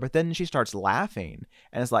rape her, but then she starts laughing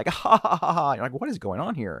and it's like, ha ha ha ha. You're like, what is going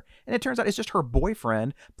on here? And it turns out it's just her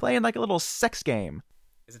boyfriend playing like a little sex game.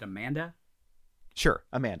 Is it Amanda? Sure,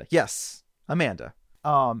 Amanda. Yes, Amanda.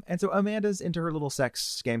 And so Amanda's into her little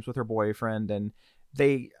sex games with her boyfriend, and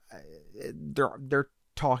they're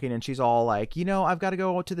talking, and she's all like, I've got to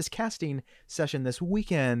go to this casting session this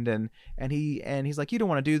weekend, and he's like, you don't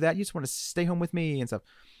want to do that, you just want to stay home with me and stuff.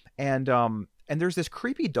 And there's this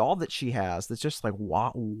creepy doll that she has that's just like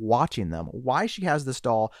watching them. Why she has this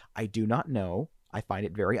doll, I do not know. I find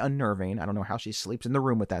it very unnerving. I don't know how she sleeps in the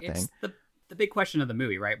room with that thing. The big question of the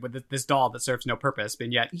movie, right? With this doll that serves no purpose,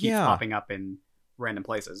 and yet keeps popping up in random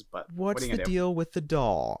places. But what's the deal with the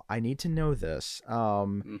doll? I need to know this.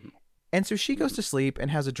 And so she goes to sleep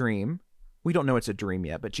and has a dream. We don't know it's a dream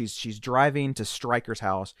yet, but she's driving to Stryker's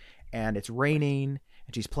house, and it's raining,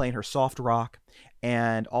 and she's playing her soft rock,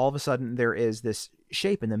 and all of a sudden there is this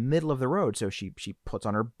shape in the middle of the road. So she puts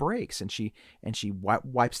on her brakes, and she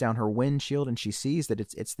wipes down her windshield, and she sees that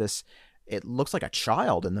it's this. It looks like a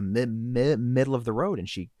child in the middle of the road, and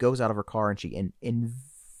she goes out of her car and she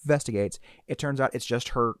investigates. It turns out it's just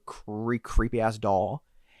her creepy ass doll.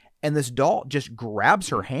 And this doll just grabs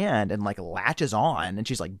her hand and like latches on, and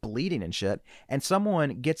she's like bleeding and shit. And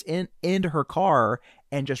someone gets into her car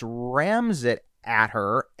and just rams it at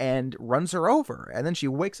her and runs her over. And then she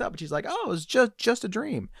wakes up and she's like, "Oh, it was just a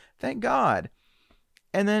dream. Thank God."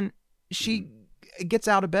 And then she gets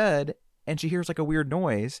out of bed and she hears like a weird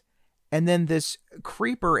noise. And then this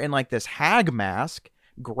creeper in like this hag mask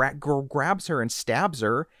grabs her and stabs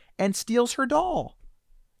her and steals her doll.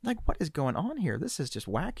 Like, what is going on here? This is just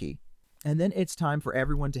wacky. And then it's time for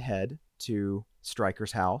everyone to head to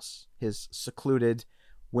Stryker's house, his secluded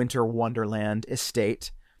winter wonderland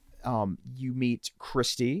estate. You meet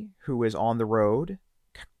Christy, who is on the road,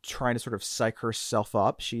 trying to sort of psych herself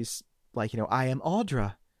up. She's like, I am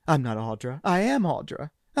Audra. I'm not Audra. I am Audra.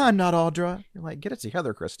 I'm not Audra. You're like, get it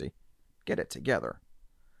together, Christy. Get it together.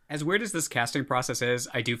 As weird as this casting process is,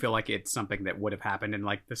 I do feel like it's something that would have happened in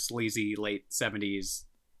like the sleazy late 70s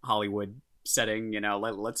Hollywood setting.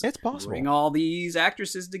 Let's it's possible. Bring all these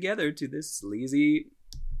actresses together to this sleazy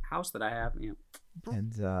house that I have.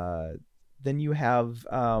 And then you have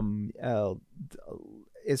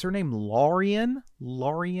is her name Lorien?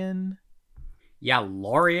 Yeah,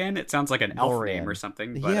 Lorien. It sounds like an elf name or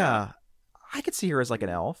something. But, yeah. I could see her as like an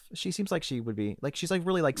elf. She seems like she would be like, she's like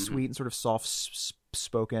really like sweet and sort of soft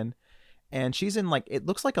spoken. And she's in like, it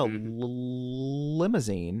looks like a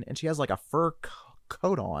limousine, and she has like a fur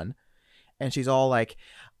coat on, and she's all like,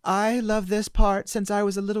 "I love this part since I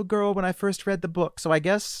was a little girl when I first read the book." So I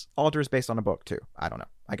guess Audra is based on a book too. I don't know.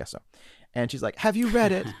 I guess so. And she's like, "Have you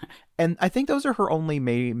read it?" And I think those are her only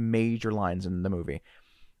major lines in the movie.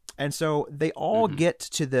 And so they all get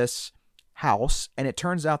to this house, and it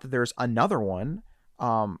turns out that there's another one.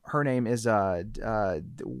 Her name is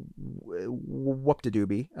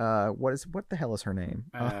Whoop-de-doobie. What the hell is her name?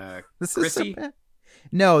 This Chrissy? Is so bad.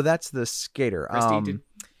 No, that's the skater.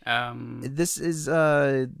 This is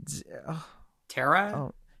Tara?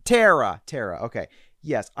 Oh, Tara. Okay.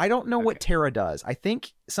 Yes, I don't know what Tara does. I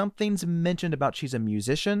think something's mentioned about she's a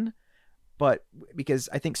musician, but because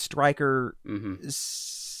I think Stryker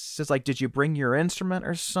says like, "Did you bring your instrument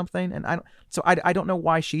or something?" And I don't know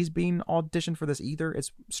why she's being auditioned for this either.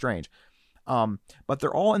 It's strange. But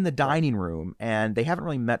they're all in the dining room, and they haven't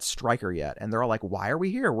really met Stryker yet, and they're all like, "Why are we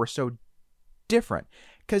here? We're so different."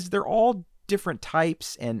 Because they're all different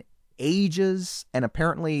types and ages, and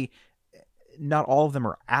apparently not all of them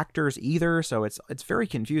are actors either, so it's very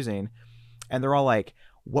confusing. And they're all like,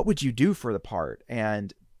 "What would you do for the part?"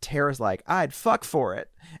 And Tara's like, "I'd fuck for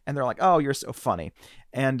it." And they're like, "Oh, you're so funny."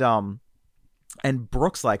 And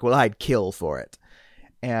Brooke's like, "Well, I'd kill for it."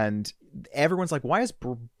 And everyone's like, "Why is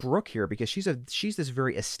Brooke here?" Because she's this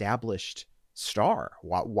very established star.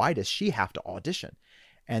 Why does she have to audition?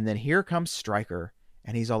 And then here comes Stryker,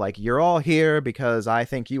 and he's all like, "You're all here because I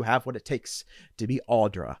think you have what it takes to be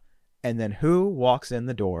Audra." And then who walks in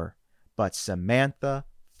the door but Samantha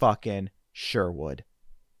fucking Sherwood?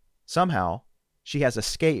 Somehow she has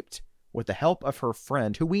escaped with the help of her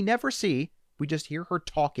friend, who we never see. We just hear her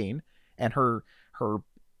talking and her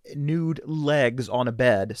nude legs on a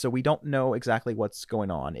bed, so we don't know exactly what's going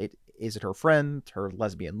on. Is it her friend, her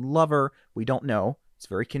lesbian lover? We don't know. It's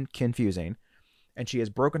very confusing. And she has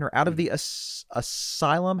broken her out of the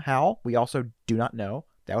asylum. How? We also do not know.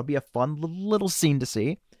 That would be a fun little scene to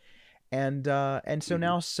see. And so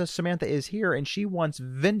now Samantha is here, and she wants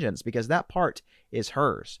vengeance because that part is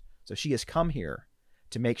hers. So she has come here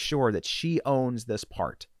to make sure that she owns this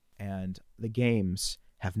part. And the games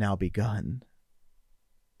have now begun.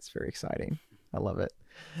 It's very exciting. I love it.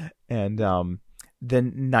 And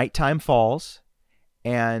then nighttime falls,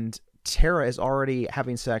 and Tara is already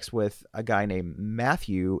having sex with a guy named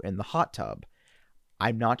Matthew in the hot tub.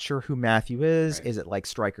 I'm not sure who Matthew is. Right. Is it like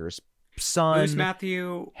Stryker's son? Who's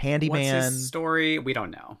Matthew? Handyman? What's his story? We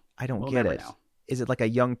don't know. I don't get it. Know. Is it like a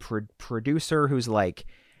young producer who's like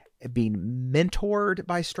being mentored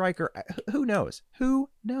by Stryker? Who knows?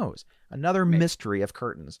 Another mystery of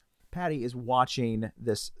curtains. Patty is watching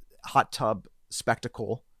this hot tub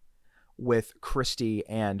spectacle with Christy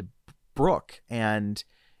and Brooke, and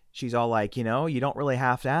she's all like, you don't really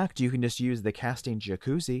have to act. You can just use the casting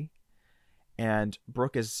jacuzzi. And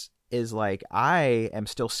Brooke is like, I am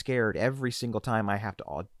still scared every single time I have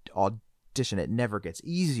to audition. It never gets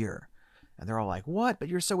easier. And they're all like, what? But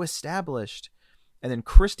you're so established. And then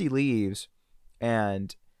Christy leaves,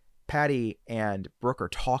 and Patty and Brooke are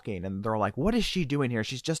talking, and they're like, what is she doing here?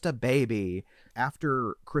 She's just a baby.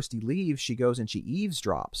 After Christy leaves, she goes and she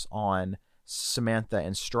eavesdrops on Samantha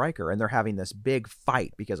and Stryker, and they're having this big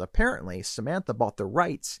fight because apparently Samantha bought the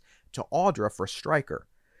rights to Audra for Stryker.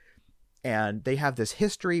 And they have this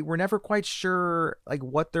history. We're never quite sure like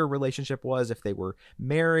what their relationship was, if they were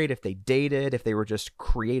married, if they dated, if they were just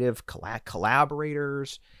creative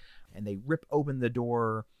collaborators. And they rip open the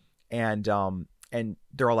door, and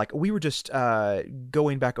they're all like, we were just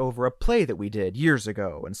going back over a play that we did years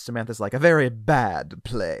ago. And Samantha's like, a very bad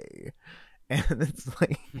play. And it's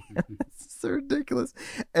like, it's so ridiculous.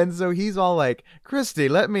 And so he's all like, Christy,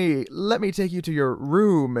 let me take you to your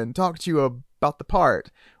room and talk to you about the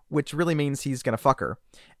part, which really means he's going to fuck her.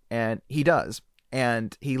 And he does.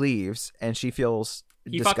 And he leaves, and she feels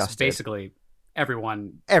disgusted. Fucks basically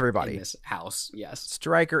everybody in this house. Yes.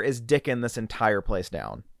 Stryker is dicking this entire place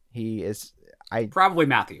down. He is... Probably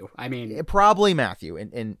Matthew. I mean... Probably Matthew.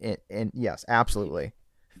 And yes, absolutely.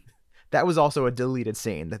 That was also a deleted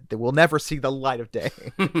scene that will never see the light of day.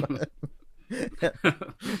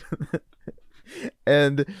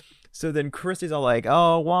 And so then Christy's all like,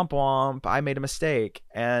 oh, womp womp, I made a mistake.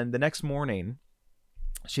 And the next morning,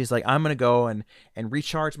 she's like, I'm going to go and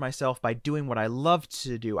recharge myself by doing what I love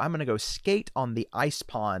to do. I'm going to go skate on the ice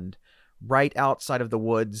pond right outside of the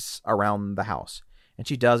woods around the house. And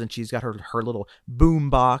she does, and she's got her little boom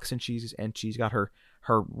box, and she's got her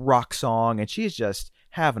rock song, and she's just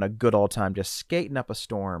having a good old time, just skating up a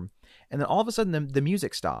storm. And then all of a sudden the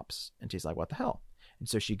music stops, and she's like, what the hell? And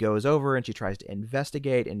so she goes over and she tries to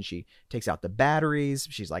investigate, and she takes out the batteries.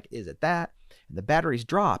 She's like, is it that? And the batteries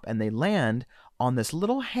drop, and they land on this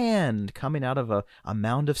little hand coming out of a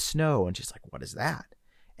mound of snow. And she's like, what is that?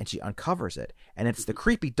 And she uncovers it, and it's the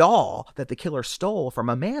creepy doll that the killer stole from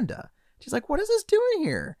Amanda. She's like, what is this doing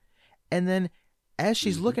here? And then as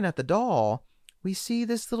she's looking at the doll, we see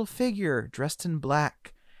this little figure dressed in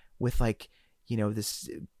black with like, this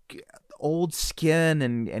old skin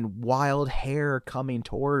and wild hair coming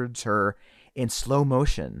towards her in slow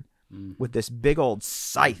motion with this big old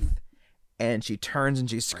scythe. And she turns and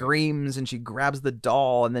she screams and she grabs the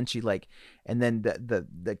doll, and then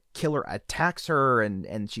the killer attacks her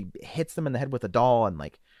and she hits them in the head with the doll and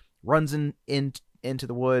like runs into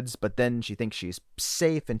the woods. But then she thinks she's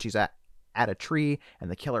safe, and she's at a tree, and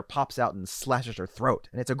the killer pops out and slashes her throat.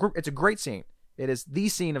 And it's a great scene. It is the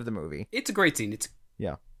scene of the movie. It's a great scene.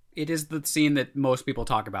 It is the scene that most people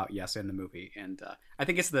talk about, yes, in the movie. And I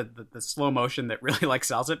think it's the slow motion that really like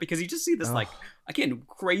sells it, because you just see this like, again,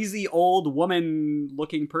 crazy old woman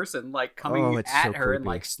looking person like coming at her in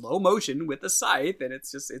like slow motion with a scythe, and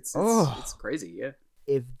it's crazy. Yeah.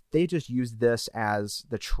 If they just used this as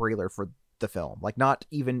the trailer for the film, like not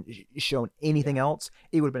even shown anything else,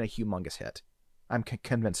 it would have been a humongous hit. I'm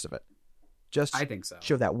convinced of it. Just I think so.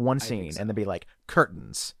 Show that one scene and then be like,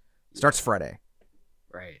 curtains. Starts Friday.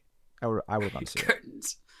 Right. I would love to see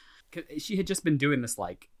curtains. She had just been doing this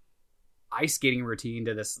like ice skating routine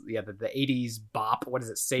to this the 80s bop. What is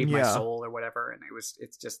it? Save My Soul or whatever. And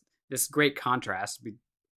it's just this great contrast.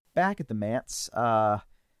 Back at the Mance,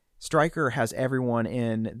 Stryker has everyone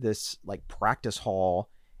in this like practice hall,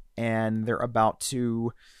 and they're about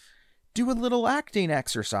to do a little acting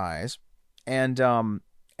exercise. And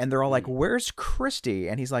they're all like, where's Christy?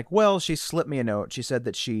 And he's like, well, she slipped me a note. She said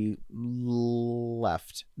that she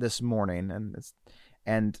left this morning.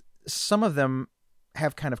 And some of them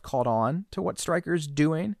have kind of caught on to what Stryker's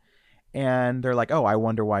doing. And they're like, oh, I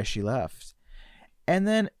wonder why she left. And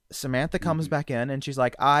then Samantha comes back in, and she's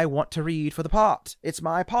like, I want to read for the part. It's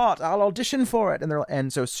my part. I'll audition for it.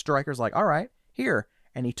 And so Stryker's like, all right, here.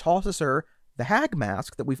 And he tosses her the hag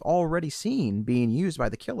mask that we've already seen being used by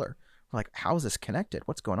the killer. We're like, how is this connected?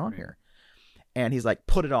 What's going on here? And he's like,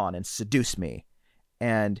 put it on and seduce me.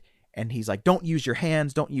 And he's like, don't use your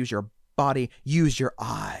hands, don't use your body, use your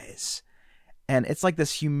eyes. And it's like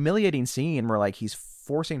this humiliating scene where like he's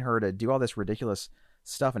forcing her to do all this ridiculous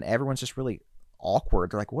stuff, and everyone's just really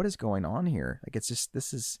awkward. They're like, what is going on here? Like, it's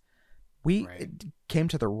just, we came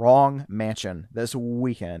to the wrong mansion this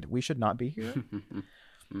weekend. We should not be here.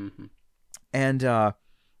 And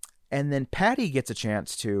then Patty gets a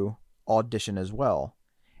chance to audition as well,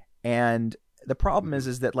 and the problem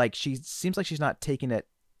is that like she seems like she's not taking it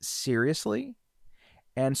seriously,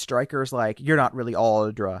 And Stryker's like, you're not really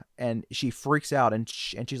Audra. And she freaks out, and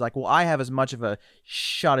she's like, well, I have as much of a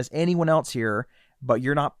shot as anyone else here, but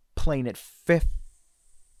you're not playing it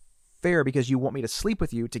fair because you want me to sleep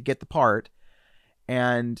with you to get the part.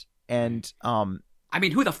 And I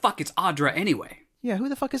mean, who the fuck is Audra anyway? Yeah, who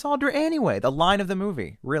the fuck is Audra anyway? The line of the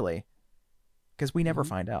movie, really. Because we never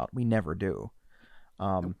find out. We never do.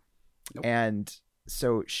 Nope. And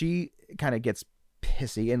so she kind of gets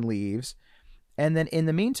pissy and leaves. And then in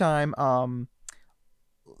the meantime,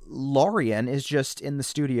 Lorien is just in the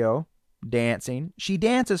studio dancing. She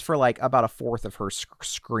dances for like about a fourth of her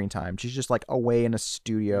screen time. She's just like away in a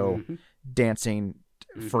studio dancing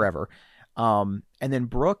forever. And then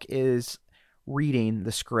Brooke is reading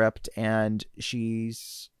the script, and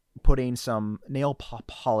she's putting some nail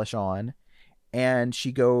polish on, and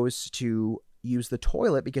she goes to use the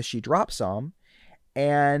toilet because she dropped some,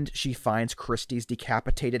 and she finds Christy's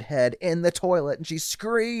decapitated head in the toilet, and she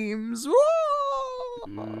screams,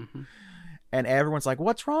 and everyone's like,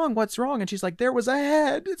 what's wrong? And she's like, there was a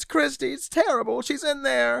head. It's Christy. It's terrible. She's in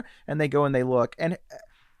there. And they go and they look, and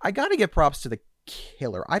I gotta give props to the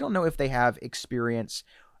killer. I don't know if they have experience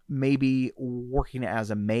maybe working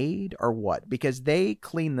as a maid or what, because they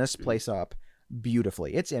clean this place up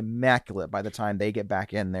beautifully. It's immaculate by the time they get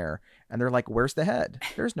back in there, and they're like, where's the head?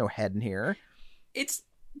 There's no head in here. It's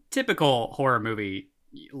typical horror movie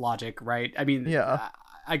logic, right? I mean, yeah.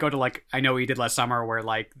 I go to like I Know What You Did Last Summer, where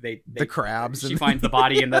like they the crabs. She finds the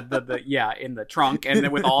body in the in the trunk, and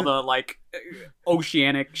then with all the like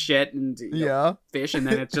oceanic shit and fish, and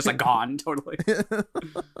then it's just like gone totally.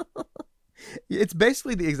 It's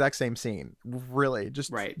basically the exact same scene, really,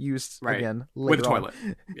 just used again with a toilet.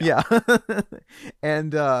 Yeah.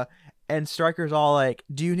 And Stryker's all like,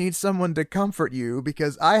 "Do you need someone to comfort you?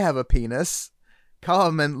 Because I have a penis.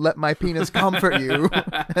 Come and let my penis comfort you."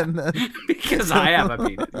 And then, because I have a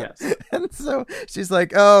penis, yes. And so she's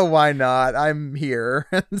like, "Oh, why not? I'm here."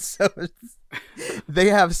 And so they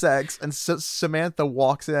have sex, and so Samantha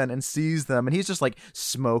walks in and sees them, and he's just like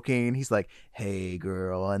smoking. He's like, "Hey,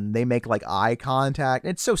 girl," and they make like eye contact.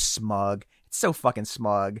 And it's so smug. It's so fucking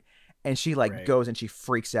smug. And she like goes and she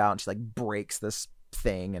freaks out, and she like breaks this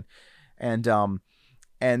thing, and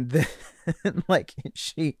then like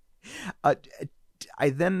she.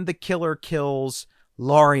 Then the killer kills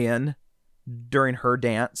Lorien during her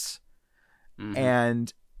dance.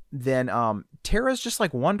 And then Tara's just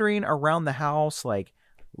like wandering around the house, like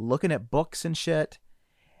looking at books and shit.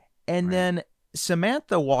 And then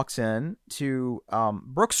Samantha walks in to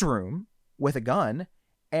Brooke's room with a gun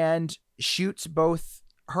and shoots both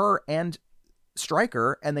her and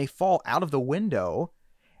Stryker, and they fall out of the window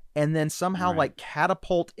and then somehow like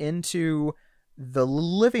catapult into the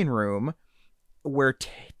living room where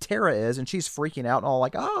Tara is, and she's freaking out and all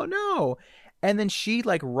like, "Oh no." And then she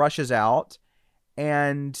like rushes out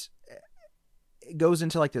and goes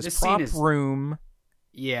into like this prop room.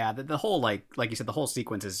 Yeah, the whole like you said, the whole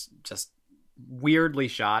sequence is just weirdly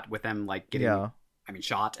shot with them like getting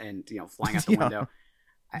shot and flying out the window.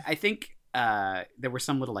 I think there was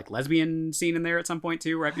some little like lesbian scene in there at some point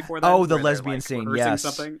too, right before that. Oh, the lesbian like, scene, yes.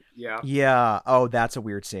 Something. Yeah. Oh, that's a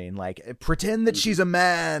weird scene. Like, pretend that she's a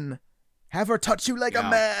man. Have her touch you like a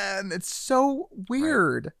man. It's so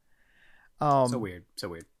weird. So weird.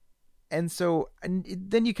 And so, and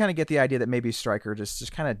then you kind of get the idea that maybe Stryker just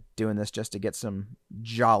kind of doing this just to get some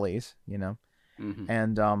jollies, And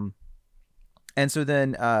so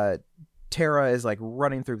then Tara is like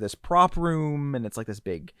running through this prop room, and it's like this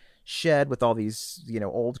big shed with all these,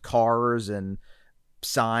 old cars and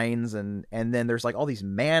signs, and then there's like all these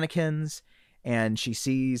mannequins. And she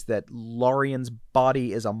sees that Lorien's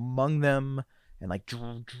body is among them, and like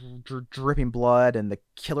dripping blood, and the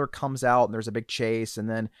killer comes out, and there's a big chase. And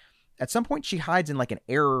then at some point she hides in like an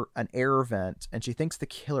air vent, and she thinks the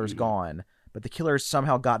killer's gone, but the killer's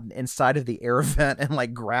somehow gotten inside of the air vent and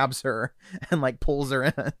like grabs her and like pulls her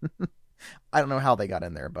in. I don't know how they got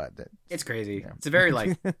in there, but it's crazy. Yeah. It's a very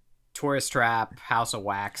like tourist trap, House of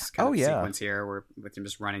Wax kind of sequence here, where with him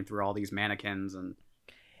just running through all these mannequins and.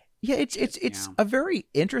 Yeah, it's a very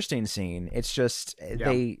interesting scene. It's just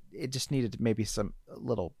it just needed maybe a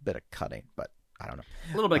little bit of cutting, but I don't know.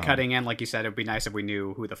 A little bit of cutting, and like you said, it'd be nice if we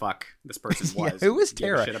knew who the fuck this person was. Who is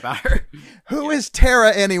Tara? Shit about her. Who is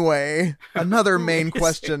Tara anyway? Another main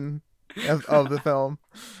question of the film.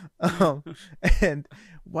 And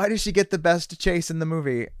why does she get the best chase in the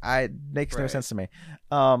movie? It makes no sense to me.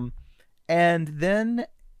 And then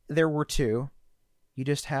there were two. You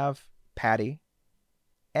just have Patty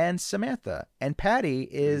and Samantha. And Patty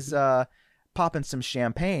is popping some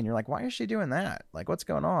champagne. You're like, why is she doing that? Like, what's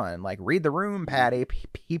going on? Like, read the room, Patty.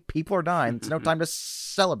 People are dying. It's no time to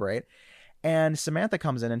celebrate. And Samantha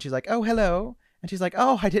comes in and she's like, oh, hello. And she's like,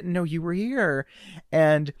 oh, I didn't know you were here.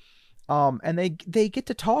 And they get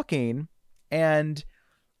to talking, and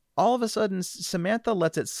all of a sudden Samantha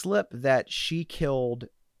lets it slip that she killed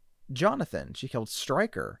Jonathan. She killed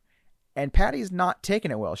Stryker. And Patty's not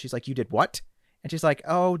taking it well. She's like, you did what? And she's like,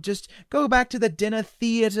 oh, just go back to the dinner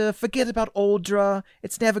theater. Forget about Audra.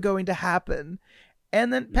 It's never going to happen.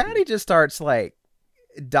 And then Patty just starts like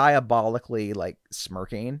diabolically like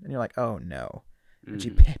smirking. And you're like, oh no. And she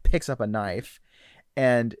picks up a knife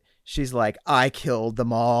and she's like, I killed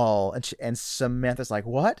them all. And Samantha's like,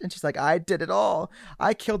 what? And she's like, I did it all.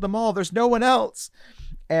 I killed them all. There's no one else.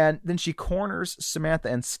 And then she corners Samantha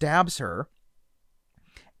and stabs her.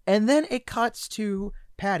 And then it cuts to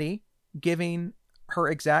Patty giving her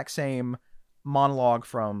exact same monologue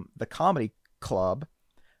from the comedy club,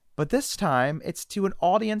 but this time it's to an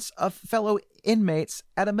audience of fellow inmates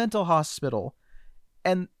at a mental hospital.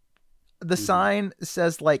 And the sign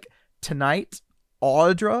says like, tonight,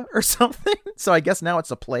 Audra or something. So I guess now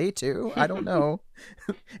it's a play too. I don't know.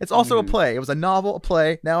 It's also a play. It was a novel, a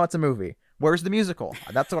play. Now it's a movie. Where's the musical?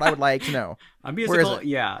 That's what I would like to know. A musical,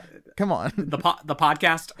 yeah. Come on. The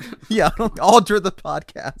podcast? Yeah, Audra the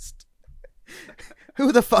podcast.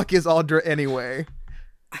 Who the fuck is Audra anyway?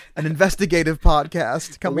 An investigative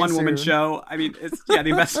podcast coming One soon. Woman show. I mean, it's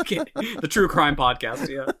the true crime podcast,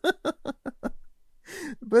 yeah.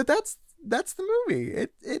 But that's the movie.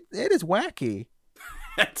 It is wacky.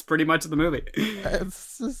 That's pretty much the movie.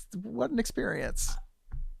 It's just what an experience.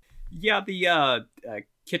 Yeah, the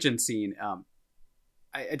kitchen scene.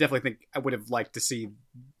 I definitely think I would have liked to see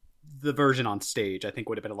the version on stage. I think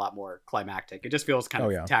would have been a lot more climactic. It just feels kind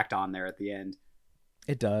of tacked on there at the end.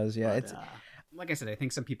 It does, yeah. But, it's like I said, I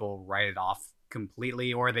think some people write it off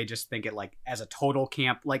completely, or they just think it like as a total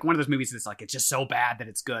camp, like one of those movies that's like it's just so bad that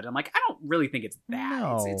it's good. I'm like, I don't really think it's bad.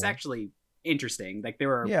 No. It's actually interesting. Like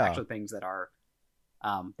there are actually things that are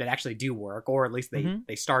that actually do work, or at least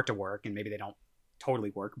they start to work, and maybe they don't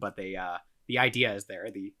totally work, but they the idea is there.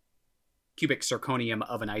 The cubic zirconium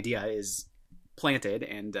of an idea is planted,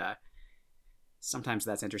 and sometimes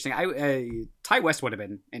that's interesting. Ty West would have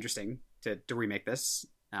been interesting to remake this.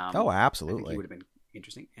 Absolutely. I think he would have been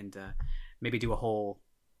interesting, and maybe do a whole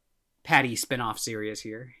Patty spin-off series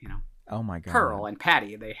here. You know, oh my god, Pearl and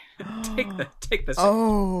Patty, they take the.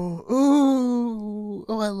 Oh,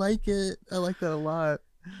 I like it. I like that a lot.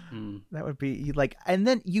 That would be like, and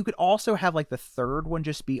then you could also have like the third one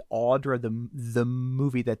just be Audra, the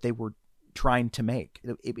movie that they were trying to make.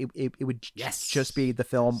 It would just be the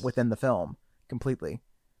film within the film completely.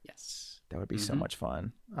 Yes, that would be so much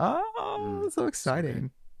fun. Oh, so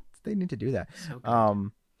exciting! They need to do that.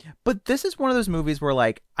 So but this is one of those movies where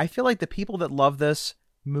like I feel like the people that love this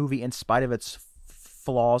movie in spite of its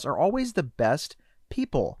flaws are always the best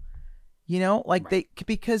people. You know, like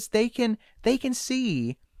because they can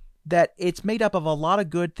see that it's made up of a lot of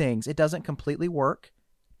good things. It doesn't completely work.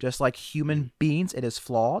 Just like human beings, it is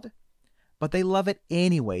flawed, but they love it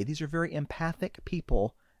anyway. These are very empathic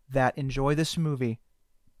people that enjoy this movie.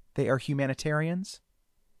 They are humanitarians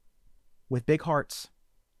with big hearts.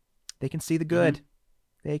 They can see the good.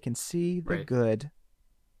 They can see the good.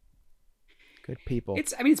 Good people.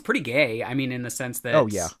 It's pretty gay. I mean, in the sense that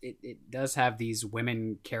it does have these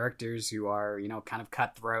women characters who are, you know, kind of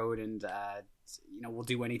cutthroat and, you know, will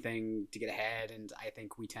do anything to get ahead. And I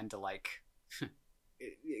think we tend to like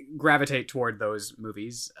gravitate toward those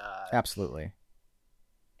movies. Absolutely.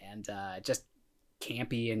 And just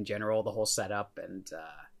campy in general, the whole setup. And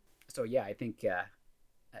so, yeah, I think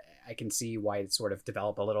I can see why it sort of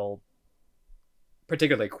developed a little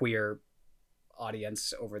particularly queer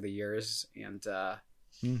audience over the years, and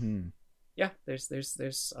yeah,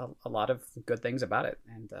 there's a lot of good things about it,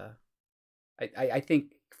 and I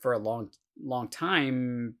think for a long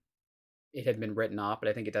time it had been written off, but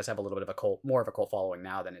I think it does have a little bit of more of a cult following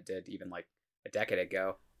now than it did even like a decade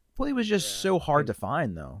ago. Well, it was just so hard to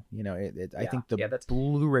find, though. You know, I think the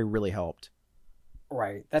Blu-ray really helped.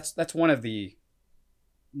 Right. That's one of the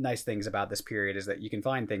nice things about this period is that you can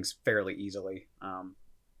find things fairly easily.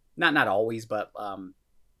 Not always, but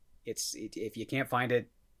if you can't find it,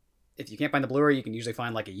 if you can't find the Blu-ray, you can usually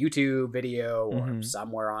find like a YouTube video or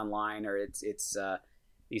somewhere online, or it's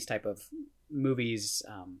these type of movies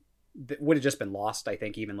that would have just been lost, I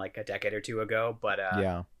think, even like a decade or two ago. But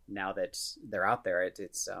now that they're out there,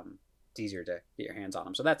 it's easier to get your hands on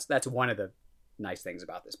them. So that's one of the nice things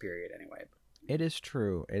about this period, anyway. It is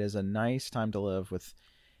true. It is a nice time to live with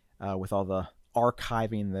all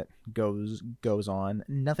archiving that goes on.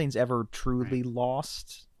 Nothing's ever truly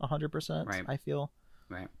lost 100%. Right. I feel.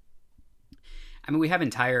 Right. I mean, we have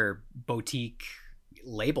entire boutique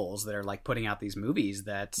labels that are like putting out these movies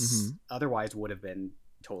that otherwise would have been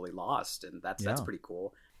totally lost, and that's pretty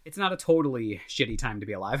cool. It's not a totally shitty time to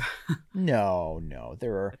be alive. No,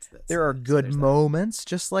 there are good moments,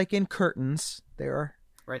 just like in Curtains.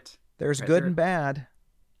 There's good and bad,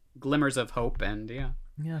 glimmers of hope, and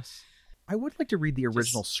yes. I would like to read the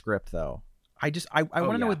original script though. I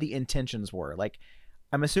want to know what the intentions were. Like,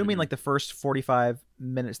 I'm assuming like the first 45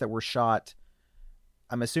 minutes that were shot,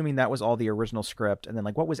 I'm assuming that was all the original script, and then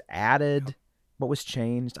like what was added, what was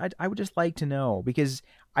changed. I would just like to know, because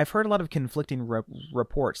I've heard a lot of conflicting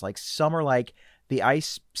reports. Like, some are like the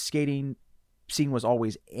ice skating scene was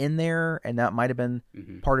always in there, and that might have been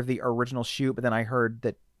part of the original shoot. But then I heard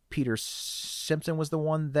that Peter Simpson was the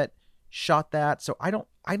one that shot that. So I don't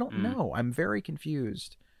know. I'm very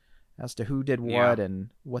confused as to who did what and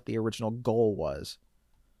what the original goal was.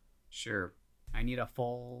 Sure. I need a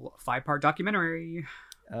full 5-part documentary.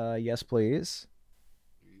 Yes, please.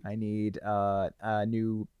 I need a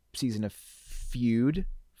new season of Feud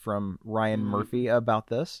from Ryan Murphy about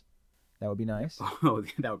this. That would be nice. Oh,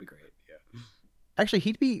 that would be great. Yeah. Actually,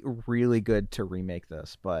 he'd be really good to remake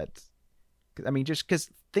this, but I mean, just because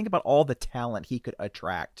think about all the talent he could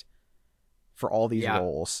attract for all these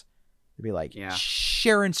roles. It'd be like,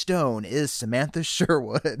 Sharon Stone is Samantha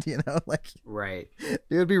Sherwood, like, right. It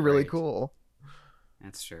would be really cool.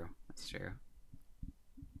 That's true.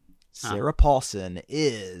 Sarah Paulson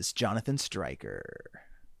is Jonathan Stryker.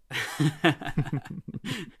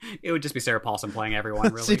 It would just be Sarah Paulson playing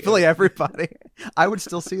everyone, really. She'd play everybody. I would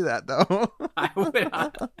still see that, though. I would.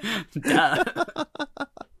 Duh.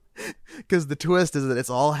 Because the twist is that it's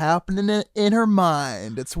all happening in her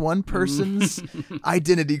mind. It's one person's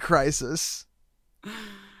identity crisis.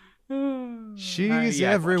 She's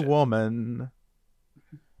every woman.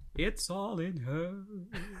 It's all in her.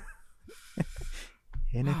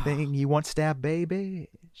 Anything you want stab, baby,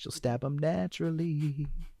 she'll stab them naturally.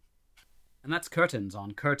 And that's Curtains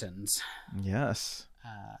on Curtains. Yes.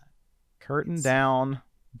 Curtain down,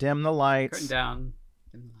 dim the lights. Curtain down,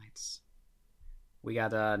 dim the lights. We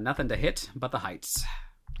got nothing to hit but the heights.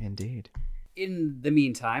 Indeed. In the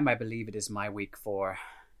meantime, I believe it is my week for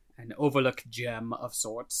an overlooked gem of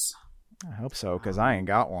sorts. I hope so, because I ain't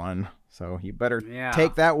got one. So you better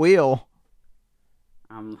take that wheel.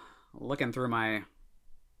 I'm looking through my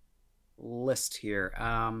list here.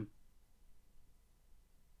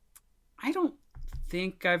 I don't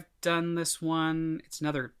think I've done this one. It's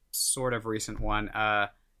another sort of recent one.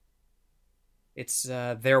 It's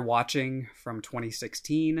They're Watching from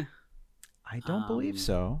 2016. I don't believe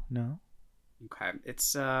so. No. Okay.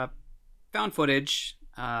 It's found footage,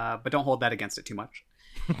 but don't hold that against it too much.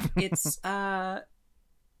 It's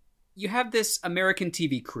you have this American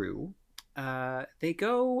TV crew. They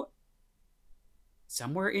go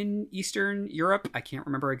somewhere in Eastern Europe. I can't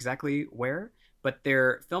remember exactly where, but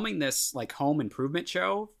they're filming this like home improvement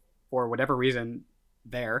show for whatever reason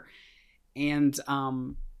there. And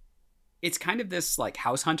it's kind of this like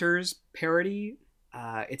House Hunters parody.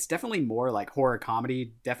 It's definitely more like horror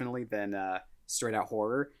comedy, definitely, than straight out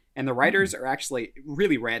horror. And the writers are actually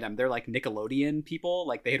really random. They're like Nickelodeon people.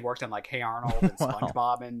 Like they had worked on like Hey Arnold and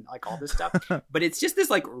SpongeBob and like all this stuff. But it's just this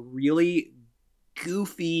like really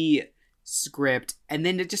goofy script. And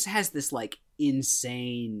then it just has this like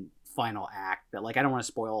insane final act that like, I don't want to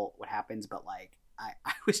spoil what happens, but like, I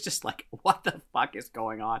was just like, what the fuck is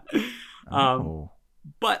going on?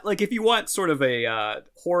 But like, if you want sort of a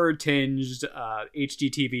horror tinged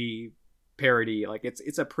HGTV parody, like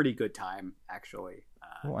it's a pretty good time, actually.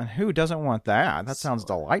 Well, and who doesn't want that? That sounds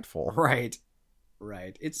delightful. Right.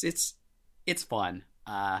 It's fun.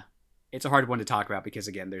 It's a hard one to talk about because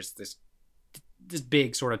again, there's this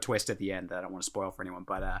big sort of twist at the end that I don't want to spoil for anyone.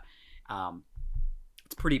 But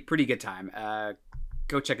it's pretty good time.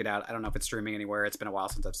 Go check it out. I don't know if it's streaming anywhere. It's been a while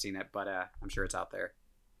since I've seen it, but I'm sure it's out there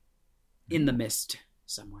in the mist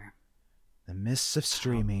somewhere. The mists of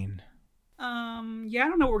streaming. Yeah, I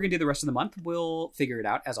don't know what we're gonna do the rest of the month. We'll figure it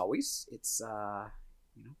out as always. It's the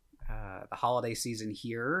holiday season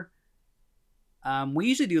here. We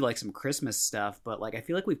usually do like some Christmas stuff, but like I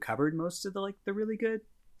feel like we've covered most of the really good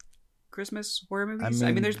Christmas horror movies.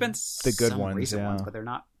 I mean there's been the good some recent ones, but they're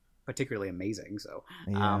not particularly amazing. So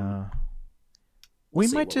we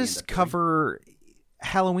might just cover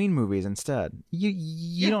Halloween movies instead.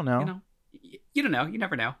 You don't know. You don't know. You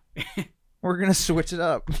never know. We're gonna switch it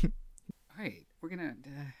up. All right, we're gonna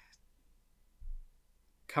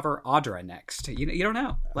cover Audra next. You don't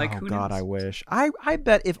know. Like, who God, knows? I wish. I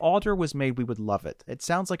bet if Audra was made, we would love it. It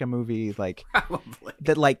sounds like a movie like Probably.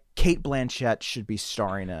 that, like Kate Blanchett should be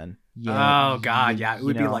starring in. Yeah. Oh God, yeah. It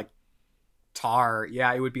would be like Tar.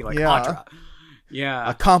 Yeah, it would be like Yeah. Audra. Yeah.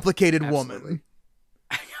 A complicated Absolutely. woman.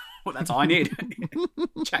 Well, that's all I need.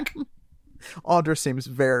 Check. Audra seems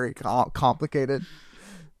very complicated.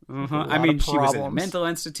 I mean, she was in a mental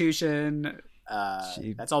institution.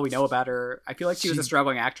 That's all we know about her. I feel like she was a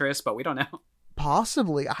struggling actress, but we don't know.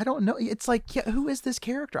 Possibly. I don't know. It's like, yeah, who is this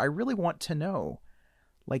character? I really want to know.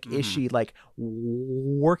 Like, is she like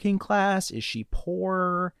working class? Is she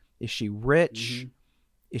poor? Is she rich?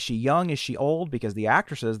 Is she young? Is she old? Because the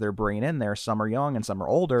actresses they're bringing in there, some are young and some are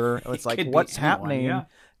older. It's like, what's happening? Yeah.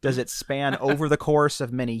 Does it span over the course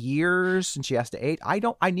of many years and she has to age?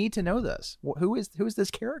 I need to know this. Who is this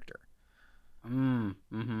character?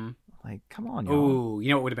 Like, come on, y'all. Ooh, you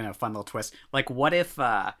know what would have been a fun little twist? Like, what if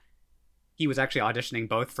he was actually auditioning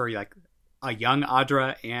both for like a young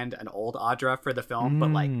Audra and an old Audra for the film,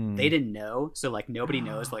 but like they didn't know, so like nobody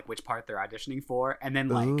knows like which part they're auditioning for, and then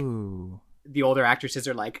like the older actresses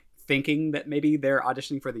are like thinking that maybe they're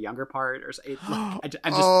auditioning for the younger part, or like, I'm just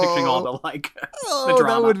picturing all the like the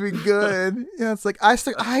drama. That would be good. Yeah, it's like I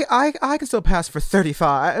can still pass for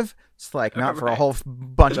 35. It's like not for a whole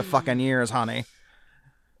bunch of fucking years, honey.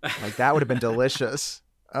 Like that would have been delicious.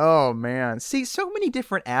 Oh man, see, so many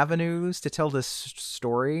different avenues to tell this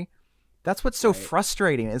story. That's what's so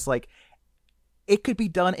frustrating. Is like it could be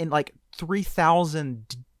done in like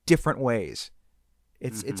 3,000 different ways.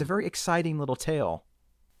 It's a very exciting little tale.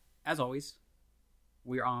 As always,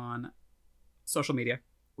 we're on social media.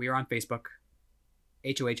 We are on Facebook,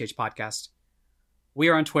 HOHH Podcast. We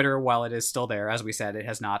are on Twitter while it is still there. As we said, it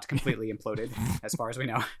has not completely imploded as far as we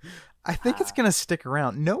know. I think it's going to stick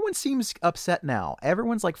around. No one seems upset now.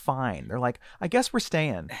 Everyone's like fine. They're like, I guess we're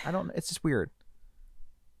staying. It's just weird.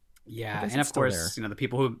 Yeah, and of course, you know, the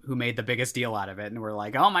people who made the biggest deal out of it and were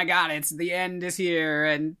like, oh my God, it's the end is here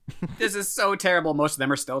and this is so terrible. Most of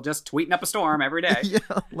them are still just tweeting up a storm every day. Yeah,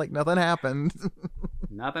 like nothing happened.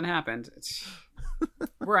 Nothing happened.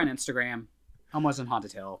 We're on Instagram, Homos and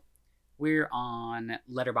Haunted Hill. We're on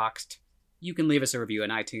Letterboxd. You can leave us a review on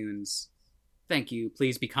iTunes. Thank you.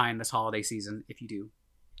 Please be kind this holiday season if you do.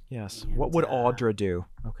 Yes. And what would Audra do?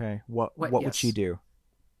 Okay. What would she do?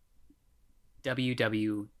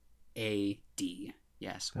 WWAD.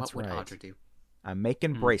 Yes. That's what would right. Audra do? I'm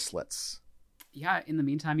making bracelets. Yeah. In the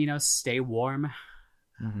meantime, you know, stay warm,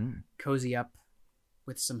 cozy up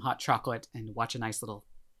with some hot chocolate, and watch a nice little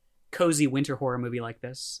cozy winter horror movie like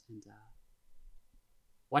this. And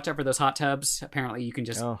watch out for those hot tubs. Apparently, you can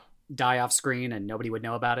just die off screen and nobody would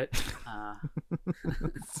know about it.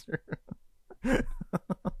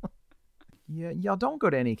 Yeah, y'all don't go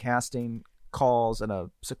to any casting calls in a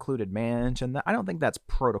secluded mansion. I don't think that's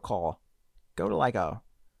protocol. Go to like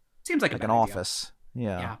seems like an idea. Office.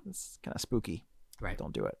 Yeah, it's kind of spooky. Right.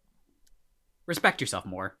 Don't do it. Respect yourself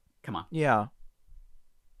more. Come on. Yeah,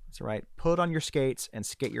 that's right. Put on your skates and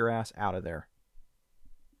skate your ass out of there.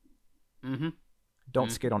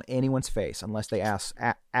 Don't skate on anyone's face unless they ask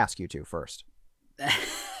you to first.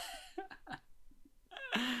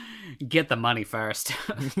 Get the money first.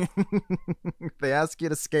 If they ask you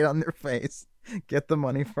to skate on their face, get the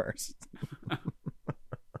money first.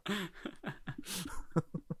 I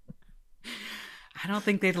don't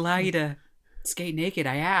think they'd allow you to skate naked.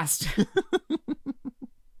 I asked.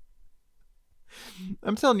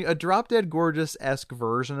 I'm telling you, a Drop Dead Gorgeous-esque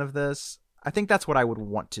version of this, I think that's what I would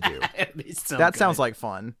want to do. That sounds like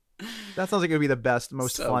fun. That sounds like it would be the best,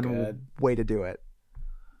 most fun way to do it.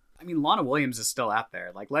 I mean, Lana Williams is still out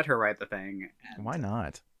there. Like, let her write the thing. Why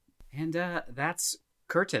not? And that's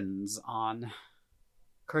Curtains on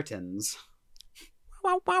Curtains.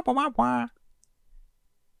 Wah, wah, wah, wah, wah.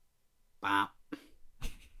 Bop.